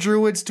to put the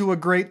Druids to a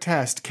great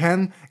test.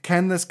 Can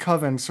this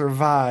coven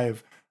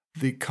survive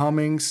the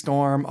coming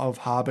storm of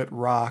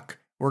hobbit-rock?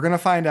 We're going to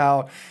find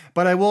out.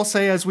 But I will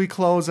say, as we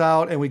close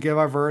out and we give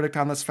our verdict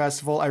on this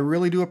festival, I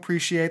really do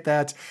appreciate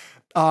that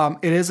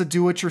it is a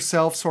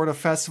do-it-yourself sort of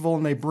festival,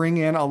 and they bring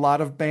in a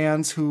lot of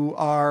bands who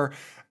are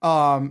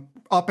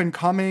up and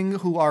coming,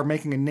 who are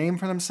making a name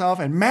for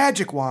themselves. And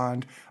Magic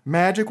Wand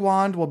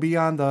will be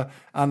on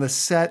the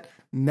set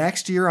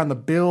next year, on the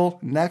bill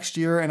next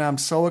year, and I'm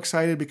so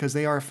excited because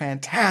they are a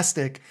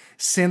fantastic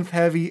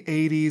synth-heavy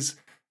 80s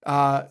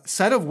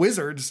set of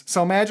wizards.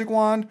 So Magic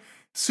Wand,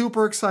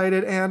 super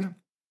excited, and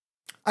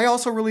I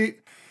also really,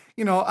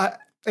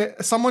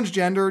 someone's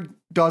gender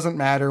doesn't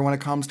matter when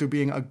it comes to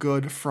being a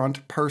good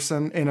front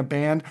person in a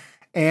band,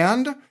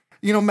 and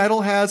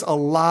metal has a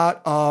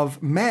lot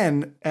of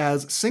men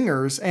as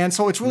singers, and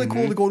so it's really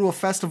cool to go to a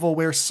festival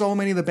where so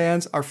many of the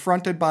bands are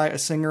fronted by a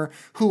singer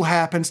who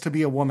happens to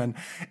be a woman.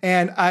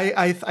 And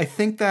I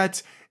think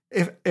that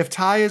if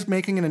Ty is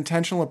making an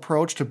intentional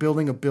approach to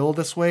building a bill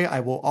this way,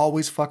 I will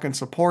always fucking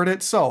support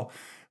it. So,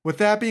 with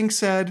that being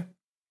said,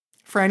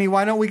 Frannie,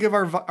 why don't we give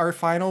our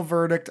final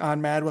verdict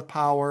on Mad with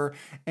Power?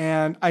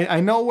 And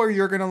I know where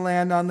you're going to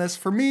land on this.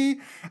 For me,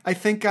 I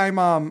think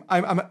I'm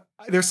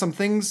there's some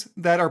things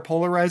that are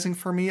polarizing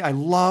for me. I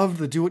love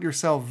the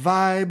do-it-yourself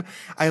vibe.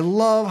 I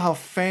love how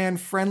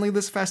fan-friendly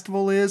this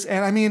festival is.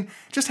 And I mean,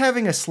 just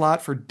having a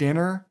slot for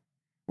dinner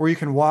where you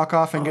can walk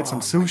off and get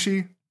some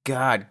sushi.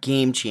 God,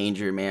 game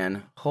changer,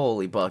 man.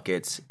 Holy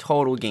buckets.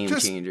 Total game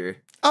changer.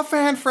 A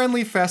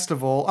fan-friendly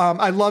festival.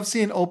 I love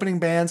seeing opening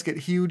bands get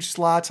huge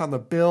slots on the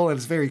bill, and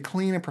it's very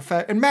clean and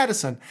perfect. And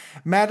Madison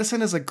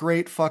is a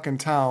great fucking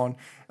town.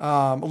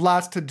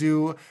 Lots to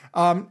do.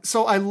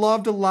 So I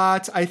loved a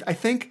lot. I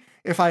think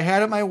if I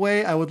had it my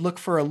way, I would look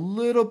for a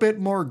little bit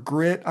more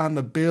grit on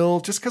the bill,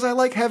 just because I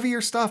like heavier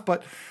stuff.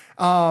 But,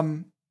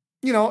 and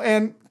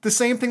the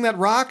same thing that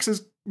rocks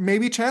is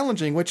maybe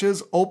challenging, which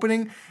is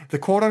opening the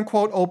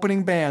quote-unquote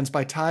opening bands,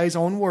 by Ty's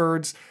own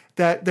words,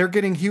 that they're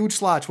getting huge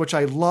slots, which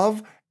I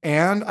love.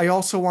 And I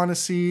also want to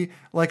see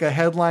like a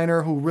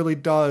headliner who really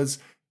does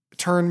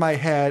turn my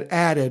head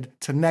added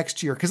to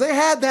next year. Because they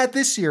had that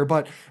this year,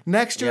 but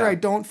next year I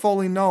don't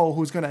fully know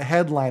who's going to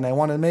headline. I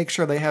want to make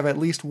sure they have at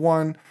least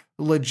one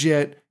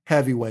legit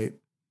heavyweight.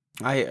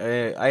 I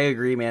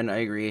agree, man. I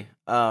agree.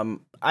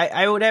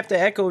 I would have to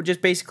echo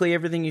just basically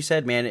everything you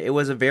said, man. It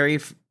was a very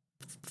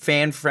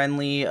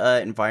fan-friendly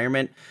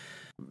environment.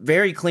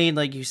 Very clean,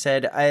 like you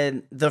said.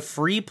 And the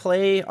free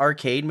play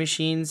arcade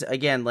machines,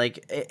 again,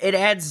 like it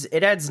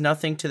adds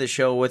nothing to the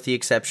show, with the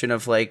exception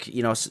of like,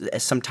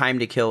 some time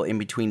to kill in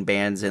between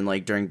bands and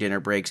like during dinner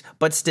breaks.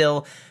 But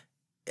still,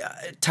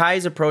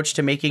 Ty's approach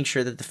to making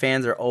sure that the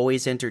fans are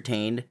always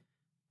entertained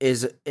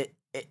is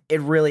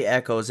it really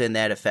echoes in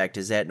that effect.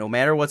 Is that no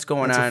matter what's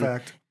going on,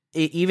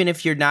 even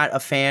if you're not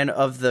a fan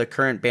of the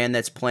current band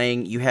that's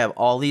playing, you have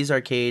all these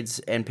arcades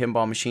and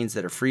pinball machines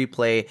that are free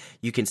play.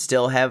 You can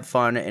still have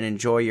fun and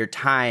enjoy your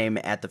time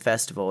at the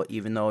festival,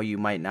 even though you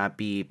might not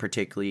be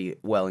particularly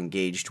well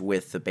engaged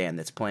with the band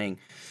that's playing.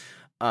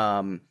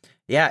 And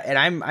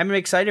I'm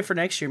excited for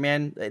next year,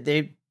 man.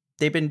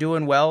 They've been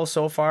doing well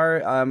so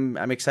far.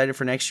 I'm excited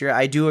for next year.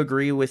 I do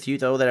agree with you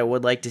though that I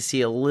would like to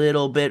see a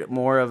little bit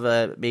more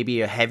of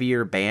maybe a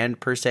heavier band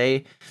per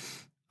se,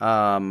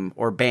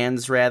 or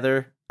bands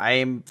rather. I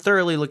am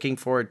thoroughly looking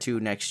forward to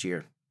next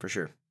year, for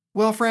sure.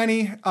 Well,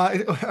 Frannie,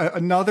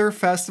 another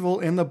festival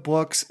in the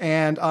books,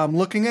 and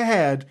looking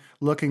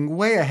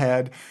way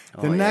ahead.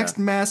 The next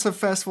massive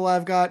festival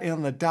I've got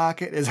in the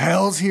docket is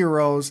Hell's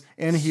Heroes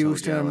in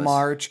Houston in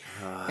March.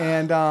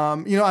 And,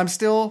 I'm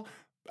still,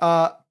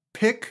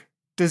 pick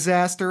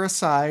disaster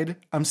aside,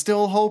 I'm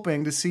still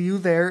hoping to see you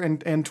there in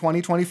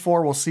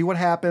 2024. We'll see what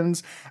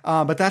happens.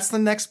 But that's the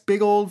next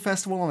big old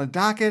festival on the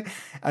docket.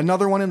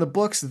 Another one in the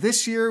books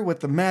this year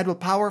with the Mad with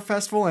Power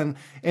Festival. And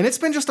it's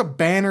been just a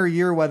banner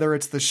year, whether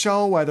it's the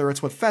show, whether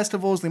it's with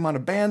festivals, the amount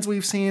of bands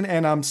we've seen.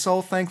 And I'm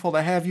so thankful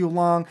to have you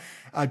along,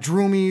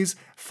 Droomies,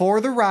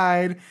 for the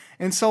ride.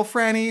 And so,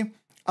 Frannie,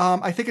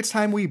 I think it's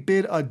time we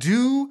bid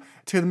adieu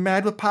to the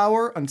Mad with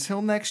Power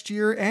until next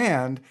year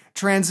and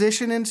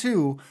transition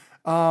into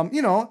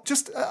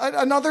just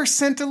another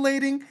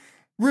scintillating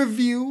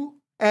review,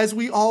 as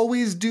we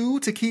always do,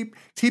 to keep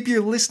your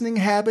listening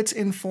habits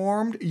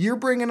informed. You're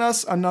bringing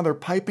us another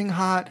piping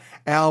hot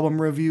album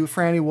review,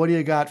 Frannie. What do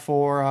you got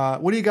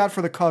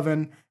for the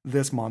Coven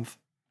this month?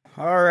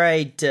 All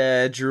right,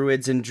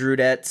 Druids and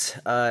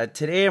Druidettes.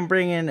 Today I'm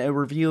bringing a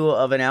review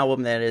of an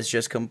album that has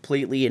just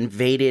completely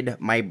invaded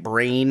my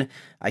brain.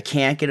 I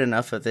can't get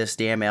enough of this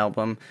damn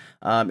album.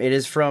 It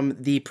is from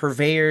the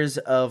purveyors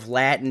of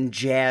Latin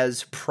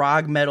jazz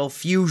prog metal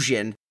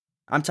fusion.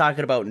 I'm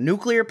talking about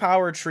Nuclear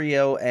Power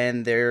Trio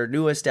and their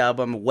newest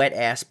album, Wet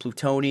Ass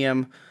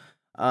Plutonium.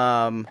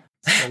 So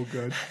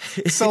good.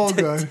 So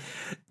good.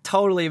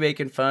 Totally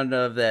making fun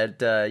of that,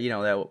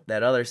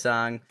 that other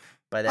song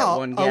by that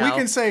one gal. We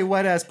can say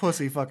Wet Ass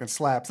Pussy fucking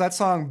slaps. That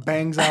song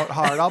bangs out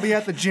hard. I'll be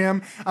at the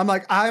gym. I'm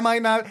like, I'm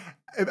a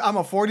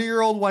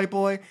 40-year-old white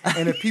boy,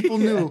 and if people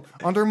knew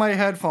under my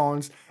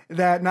headphones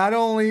that not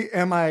only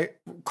am I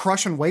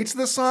crushing weights to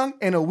this song,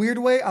 in a weird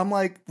way, I'm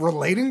like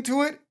relating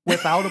to it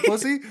without a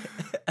pussy.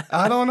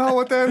 I don't know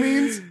what that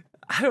means.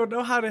 I don't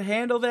know how to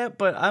handle that,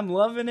 but I'm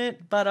loving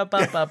it.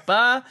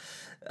 Ba-da-ba-ba-ba.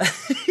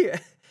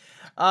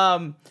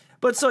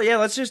 But so, yeah,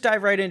 let's just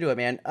dive right into it,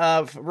 man.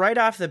 Right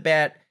off the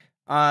bat,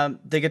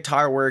 the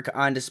guitar work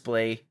on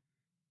display,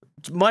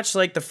 much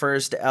like the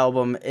first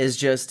album, is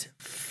just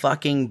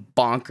fucking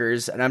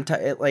bonkers. And I'm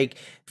like,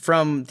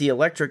 from the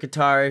electric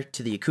guitar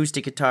to the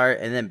acoustic guitar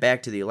and then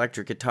back to the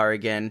electric guitar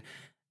again.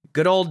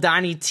 Good old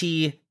Donnie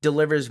T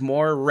delivers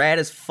more rad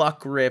as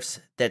fuck riffs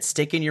that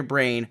stick in your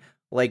brain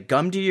like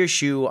gum to your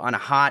shoe on a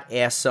hot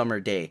ass summer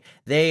day.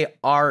 They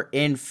are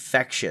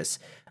infectious.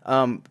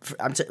 From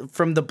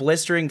the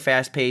blistering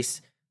fast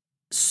paced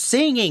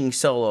singing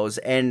solos,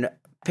 and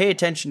pay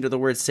attention to the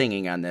word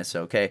singing on this,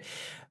 okay?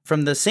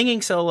 From the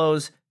singing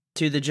solos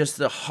to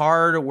the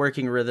hard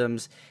working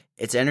rhythms,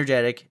 it's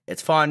energetic,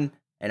 it's fun,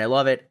 and I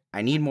love it.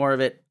 I need more of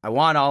it. I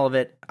want all of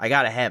it. I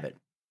gotta have it.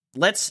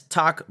 Let's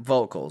talk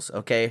vocals,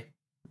 okay?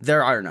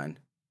 There are none.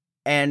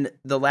 And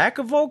the lack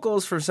of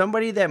vocals, for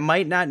somebody that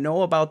might not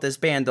know about this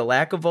band, the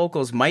lack of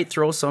vocals might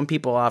throw some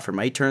people off or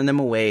might turn them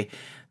away.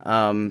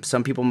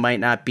 Some people might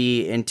not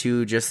be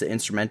into just the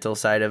instrumental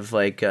side of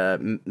like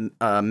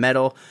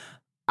metal.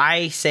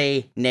 I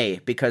say nay,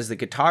 because the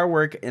guitar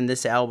work in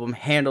this album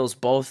handles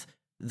both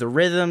the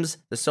rhythms,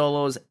 the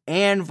solos,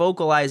 and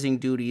vocalizing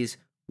duties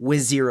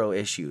with zero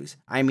issues.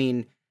 I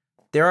mean,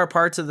 there are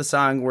parts of the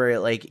song where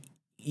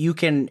you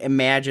can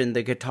imagine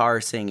the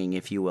guitar singing,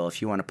 if you will,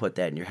 if you want to put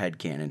that in your head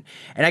canon.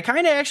 And I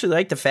kind of actually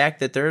like the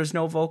fact that there's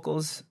no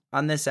vocals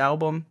on this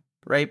album,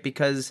 right?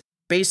 Because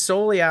based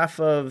solely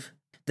off of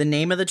the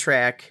name of the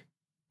track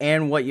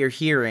and what you're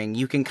hearing,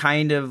 you can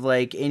kind of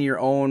like in your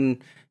own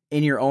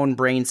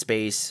brain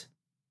space,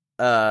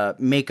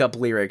 make up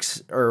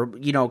lyrics or,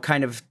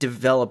 kind of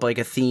develop like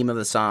a theme of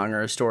the song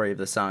or a story of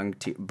the song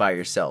by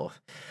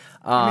yourself.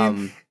 I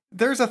mean,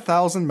 there's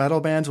 1,000 metal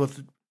bands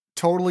with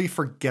totally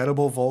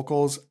forgettable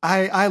vocals.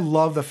 I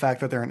love the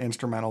fact that they're an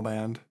instrumental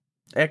band.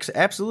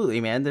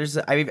 Absolutely, man.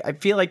 I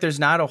feel like there's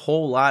not a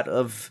whole lot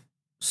of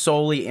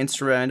solely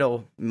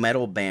instrumental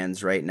metal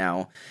bands right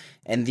now,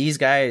 and these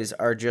guys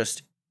are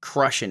just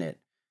crushing it.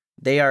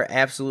 They are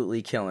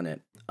absolutely killing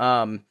it.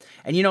 And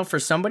for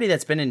somebody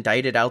that's been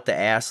indicted out the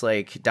ass,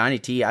 like Donnie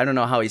T, I don't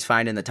know how he's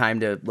finding the time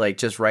to like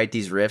just write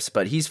these riffs,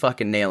 but he's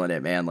fucking nailing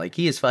it, man. Like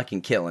he is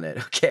fucking killing it.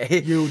 Okay.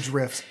 Huge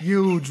riffs.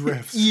 Huge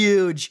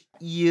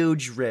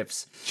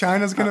riffs.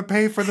 China's going to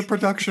pay for the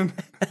production.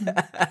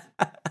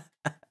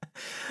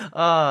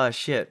 Oh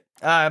shit.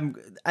 And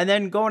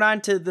then going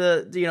on to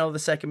the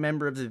second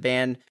member of the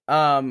band.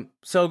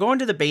 So going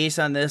to the bass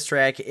on this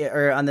track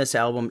or on this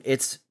album,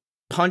 it's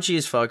punchy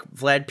as fuck.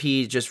 Vlad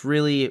P just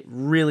really,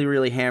 really,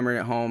 really hammering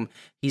it home.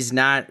 He's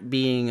not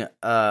being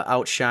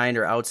outshined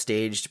or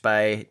outstaged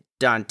by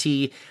Don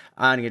T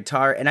on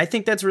guitar. And I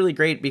think that's really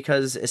great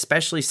because,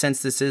 especially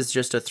since this is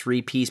just a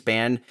 3-piece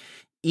band,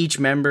 each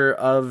member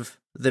of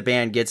the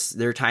band gets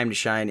their time to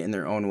shine in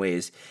their own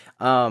ways.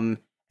 And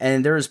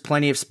there's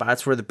plenty of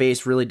spots where the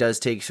bass really does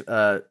take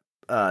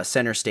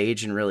center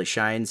stage and really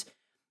shines.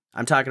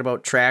 I'm talking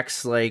about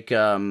tracks like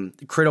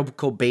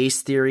Critical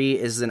Bass Theory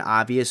is an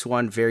obvious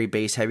one, very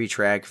bass heavy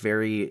track,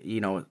 very,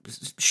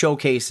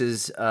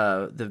 showcases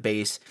the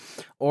bass.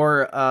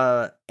 Or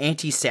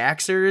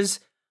Anti-Saxers,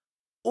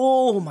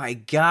 oh my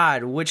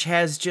god, which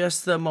has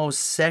just the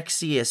most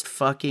sexiest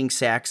fucking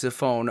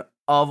saxophone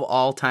of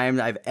all time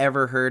I've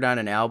ever heard on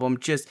an album.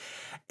 Just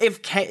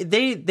if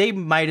they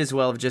might as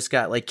well have just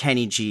got like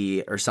Kenny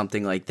G or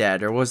something like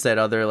that, or was that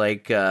other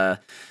like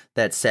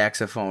that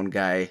saxophone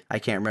guy? I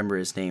can't remember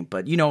his name,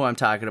 but you know what I'm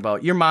talking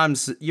about. Your mom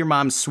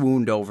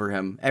swooned over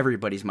him.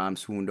 Everybody's mom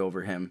swooned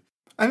over him.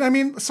 And I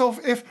mean, so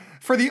if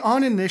for the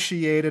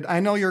uninitiated,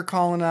 I know you're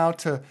calling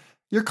out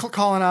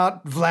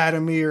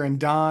Vladimir and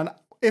Don.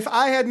 If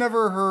I had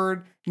never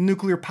heard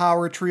Nuclear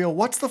Power Trio,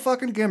 what's the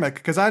fucking gimmick?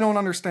 Because I don't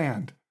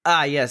understand.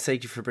 Yes,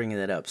 thank you for bringing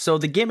that up. So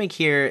the gimmick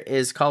here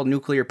is called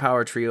Nuclear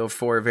Power Trio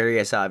for a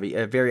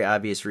very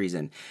obvious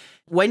reason.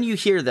 When you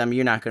hear them,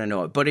 you're not going to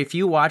know it. But if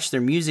you watch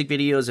their music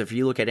videos, if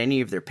you look at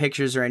any of their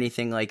pictures or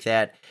anything like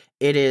that,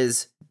 it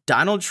is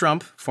Donald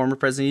Trump, former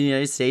president of the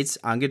United States,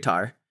 on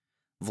guitar,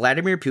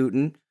 Vladimir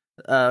Putin,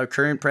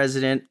 current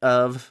president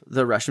of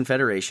the Russian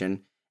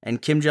Federation,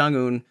 and Kim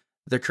Jong-un,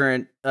 the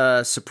current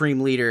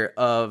supreme leader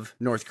of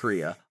North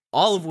Korea,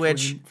 all of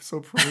which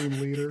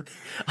Supreme leader,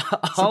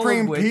 all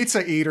supreme of which,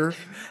 pizza eater.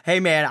 Hey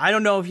man, I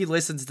don't know if he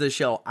listens to the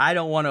show. I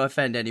don't want to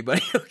offend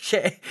anybody.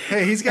 Okay.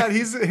 Hey, he's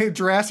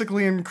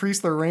drastically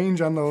increased the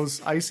range on those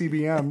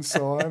ICBMs.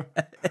 So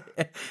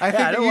I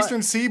think the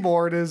Eastern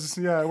Seaboard is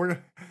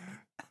they're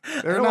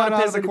not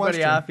out of the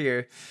question. Off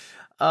here.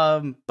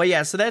 But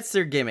yeah, so that's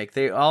their gimmick.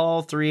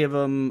 All three of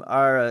them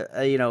are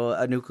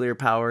a nuclear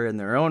power in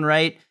their own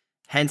right.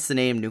 Hence the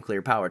name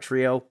Nuclear Power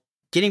Trio.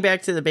 Getting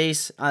back to the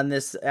bass on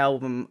this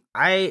album,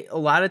 a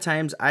lot of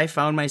times I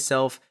found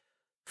myself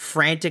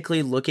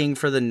frantically looking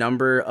for the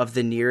number of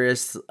the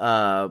nearest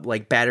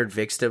battered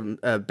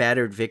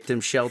victim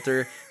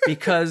shelter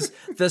because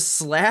the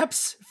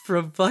slaps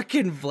from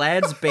fucking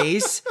Vlad's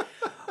bass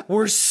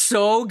were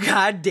so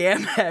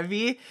goddamn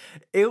heavy.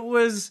 It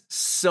was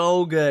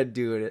so good,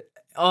 dude.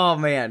 Oh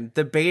man,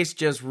 the bass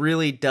just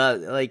really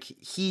does,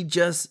 he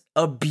just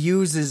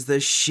abuses the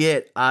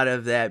shit out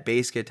of that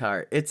bass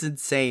guitar. It's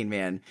insane,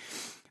 man.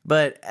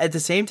 But at the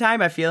same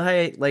time, I feel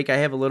like I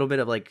have a little bit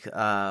of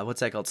what's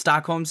that called?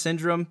 Stockholm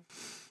syndrome,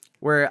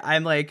 where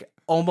I'm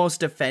almost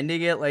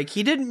defending it.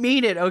 He didn't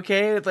mean it,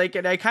 okay?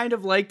 And I kind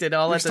of liked it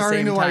all You're at the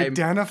same time. Starting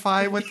to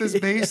identify with this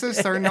bassist,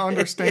 starting to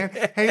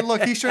understand. Hey,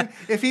 look, he shouldn't.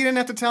 If he didn't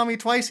have to tell me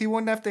twice, he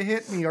wouldn't have to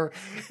hit me. Or,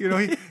 he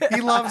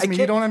loves me.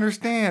 You don't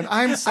understand.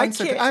 I'm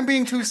sensitive. I'm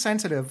being too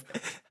sensitive.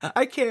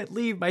 I can't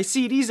leave. My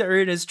CDs are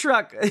in his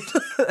truck.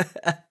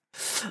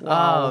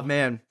 Wow. Oh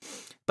man.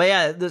 But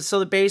yeah, so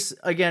the bass,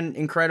 again,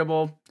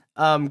 incredible.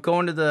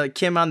 Going to the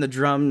Kim on the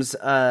drums,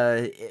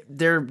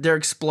 they're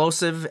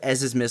explosive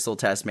as his missile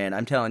test, man.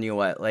 I'm telling you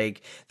what,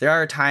 there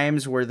are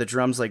times where the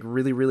drums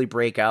really, really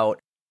break out.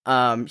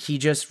 He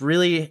just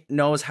really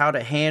knows how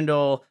to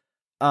handle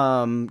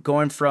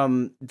going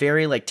from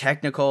very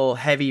technical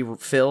heavy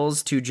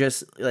fills to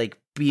just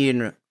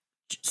being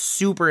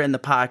super in the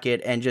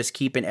pocket and just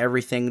keeping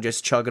everything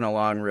just chugging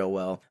along real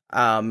well.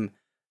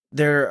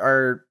 There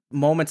are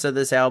moments of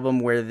this album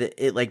where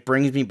it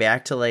brings me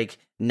back to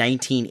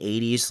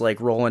 1980s,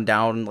 rolling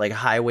down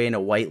highway in a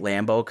white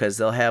Lambo, because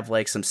they'll have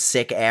some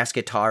sick ass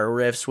guitar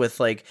riffs with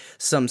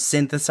some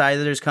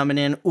synthesizers coming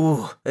in.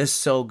 Ooh, it's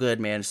so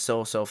good, man.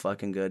 So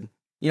fucking good.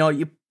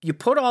 You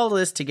put all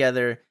this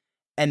together,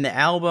 and the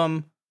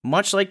album,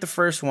 much like the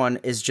first one,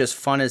 is just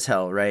fun as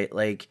hell, right?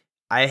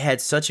 I had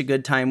such a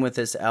good time with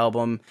this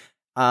album.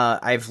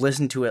 I've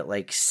listened to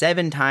it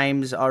 7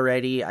 times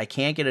already. I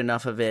can't get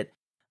enough of it.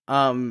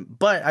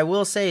 But I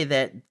will say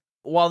that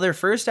while their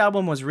first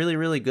album was really,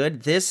 really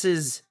good, this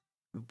is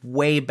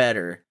way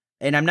better.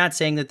 And I'm not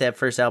saying that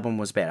first album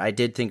was bad. I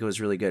did think it was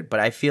really good,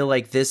 but I feel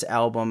like this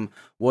album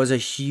was a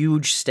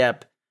huge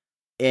step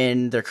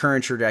in their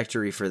current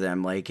trajectory for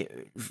them.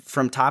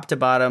 From top to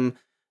bottom,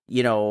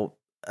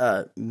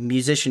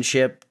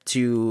 musicianship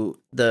to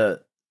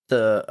the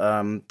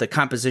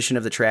composition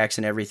of the tracks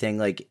and everything.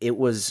 It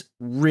was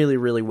really,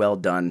 really well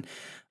done.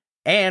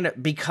 And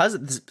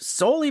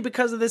solely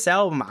because of this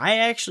album, I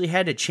actually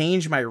had to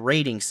change my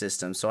rating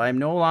system. So I'm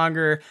no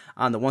longer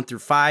on the 1 through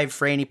 5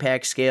 Frannie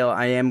Pack scale.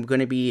 I am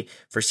going to be,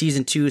 for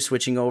season 2,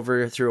 switching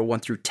over through a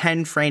 1 through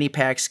 10 Frannie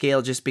Pack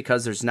scale, just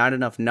because there's not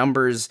enough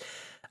numbers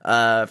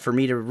for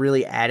me to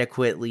really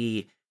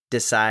adequately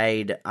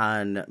decide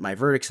on my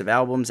verdicts of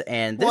albums.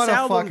 And this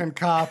album, fucking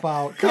cop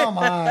out. Come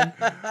on.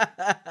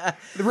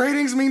 The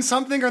ratings mean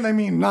something or they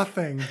mean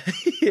nothing.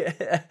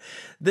 Yeah.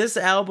 This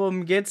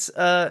album gets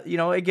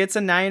it gets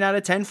a 9 out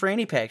of 10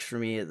 Frannie Packs for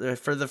me.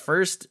 For the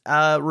first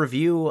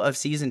review of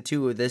season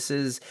 2, this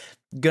is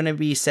gonna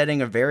be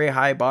setting a very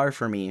high bar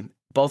for me,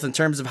 both in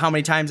terms of how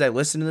many times I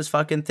listen to this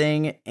fucking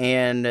thing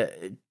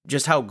and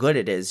just how good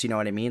it is. You know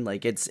what I mean?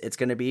 It's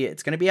gonna be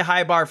a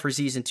high bar for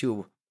season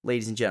 2,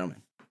 ladies and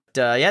gentlemen.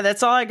 Yeah,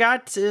 that's all I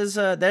got.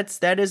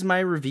 That is my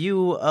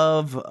review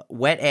of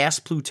Wet Ass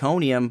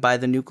Plutonium by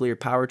the Nuclear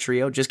Power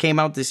Trio. Just came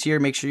out this year.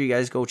 Make sure you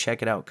guys go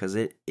check it out, because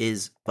it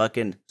is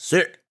fucking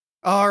sick.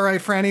 All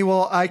right, Frannie.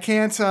 Well, I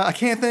can't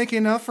thank you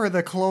enough for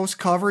the close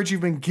coverage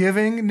you've been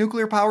giving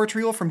Nuclear Power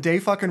Trio from day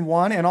fucking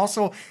 1, and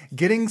also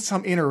getting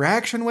some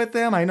interaction with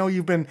them. I know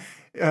you've been.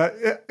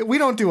 We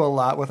don't do a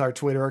lot with our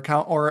Twitter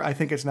account, or I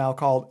think it's now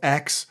called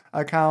X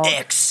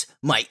account.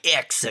 My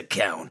X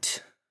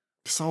account.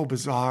 So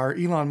bizarre.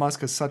 Elon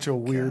Musk is such a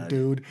weird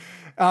dude.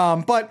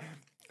 But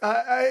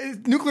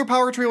Nuclear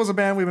Power Trio is a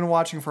band we've been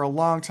watching for a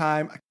long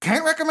time. I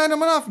can't recommend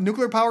them enough.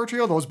 Nuclear Power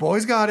Trio, those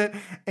boys got it.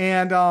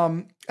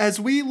 And as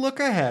we look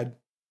ahead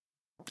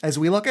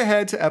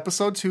to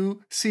episode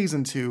 2,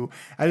 season 2,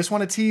 I just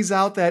want to tease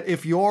out that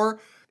if you're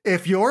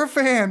a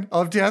fan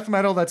of death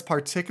metal that's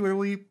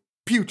particularly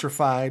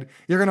putrefied,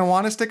 you're going to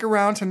want to stick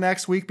around to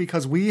next week,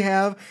 because we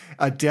have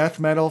a death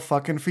metal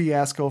fucking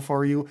fiasco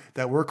for you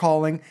that we're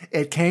calling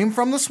It Came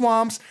From the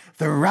Swamps,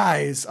 The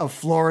Rise of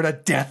Florida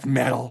Death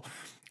Metal.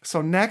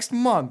 So next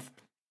month,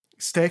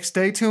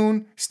 stay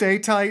tuned, stay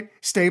tight,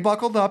 stay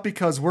buckled up,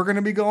 because we're going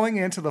to be going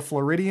into the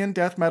Floridian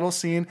death metal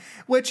scene,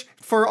 which,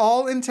 for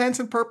all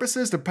intents and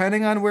purposes,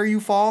 depending on where you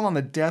fall on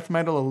the death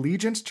metal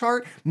allegiance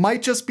chart,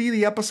 might just be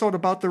the episode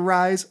about the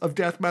rise of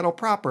death metal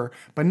proper.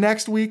 But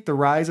next week, the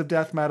rise of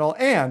death metal,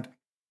 and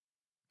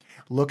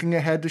looking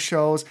ahead to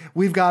shows.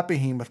 We've got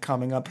Behemoth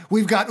coming up.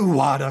 We've got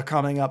Uwada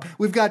coming up.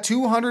 We've got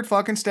 200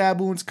 fucking stab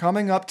wounds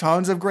coming up.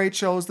 Tons of great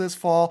shows this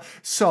fall.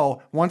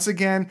 So, once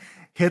again,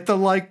 hit the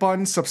like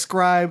button,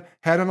 subscribe,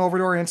 head on over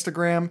to our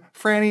Instagram.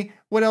 Frannie,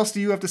 what else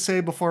do you have to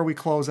say before we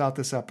close out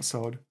this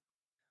episode?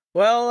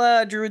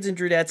 Well, Druids and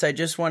Druidettes, I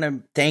just want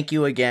to thank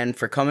you again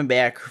for coming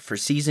back for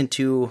Season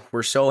 2.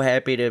 We're so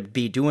happy to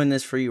be doing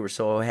this for you. We're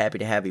so happy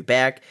to have you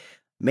back.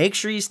 Make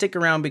sure you stick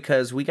around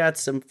because we got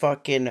some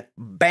fucking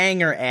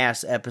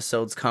banger-ass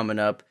episodes coming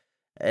up.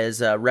 As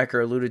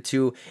Wrecker alluded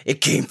to, It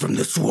Came From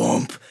the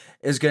Swamp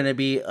is going to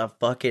be a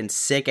fucking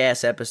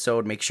sick-ass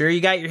episode. Make sure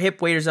you got your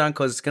hip waders on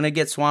because it's going to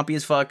get swampy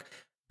as fuck.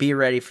 Be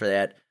ready for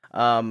that.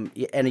 And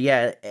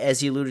yeah, as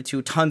he alluded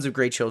to, tons of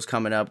great shows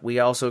coming up. We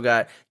also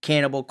got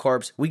Cannibal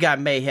Corpse, we got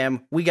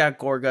Mayhem, we got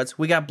Gore Guts,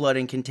 we got Blood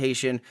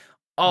Incantation,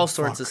 all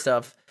sorts of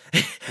stuff.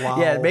 Wow.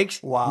 Yeah, make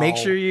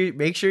sure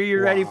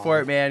you're ready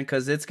for it, man,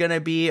 because it's gonna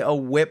be a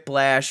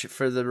whiplash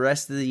for the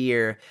rest of the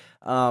year.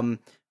 But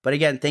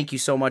again, thank you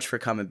so much for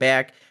coming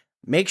back.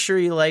 Make sure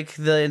you like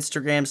the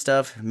Instagram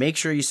stuff. Make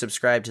sure you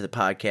subscribe to the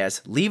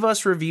podcast. Leave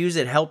us reviews.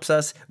 It helps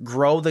us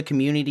grow the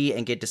community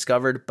and get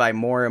discovered by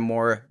more and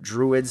more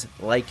druids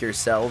like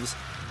yourselves.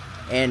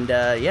 And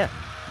yeah,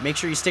 make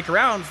sure you stick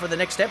around for the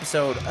next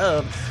episode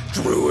of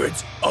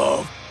Druids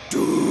of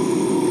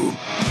Doom.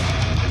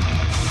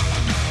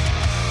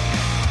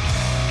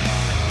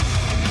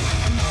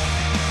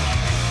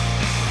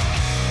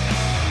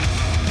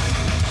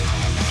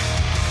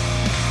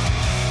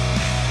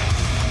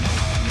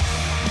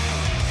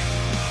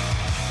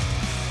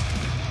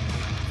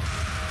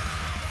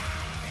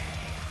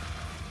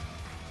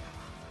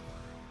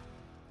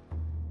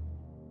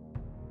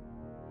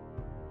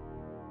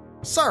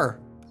 Sir,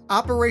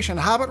 Operation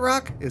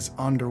Hobbit-rock is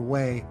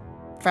underway.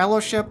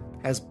 Fellowship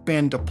has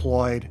been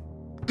deployed.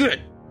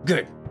 Good.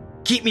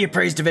 Keep me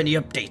appraised of any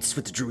updates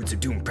with the Druids of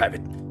Doom,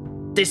 Private.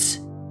 This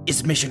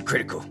is mission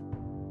critical.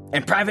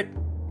 And Private?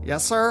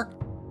 Yes, sir?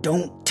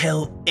 Don't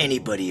tell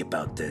anybody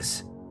about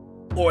this.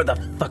 Or the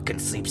fucking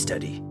sleep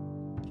study.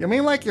 You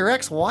mean like your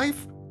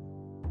ex-wife?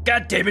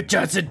 God damn it,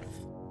 Johnson!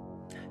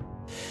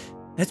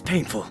 That's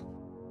painful.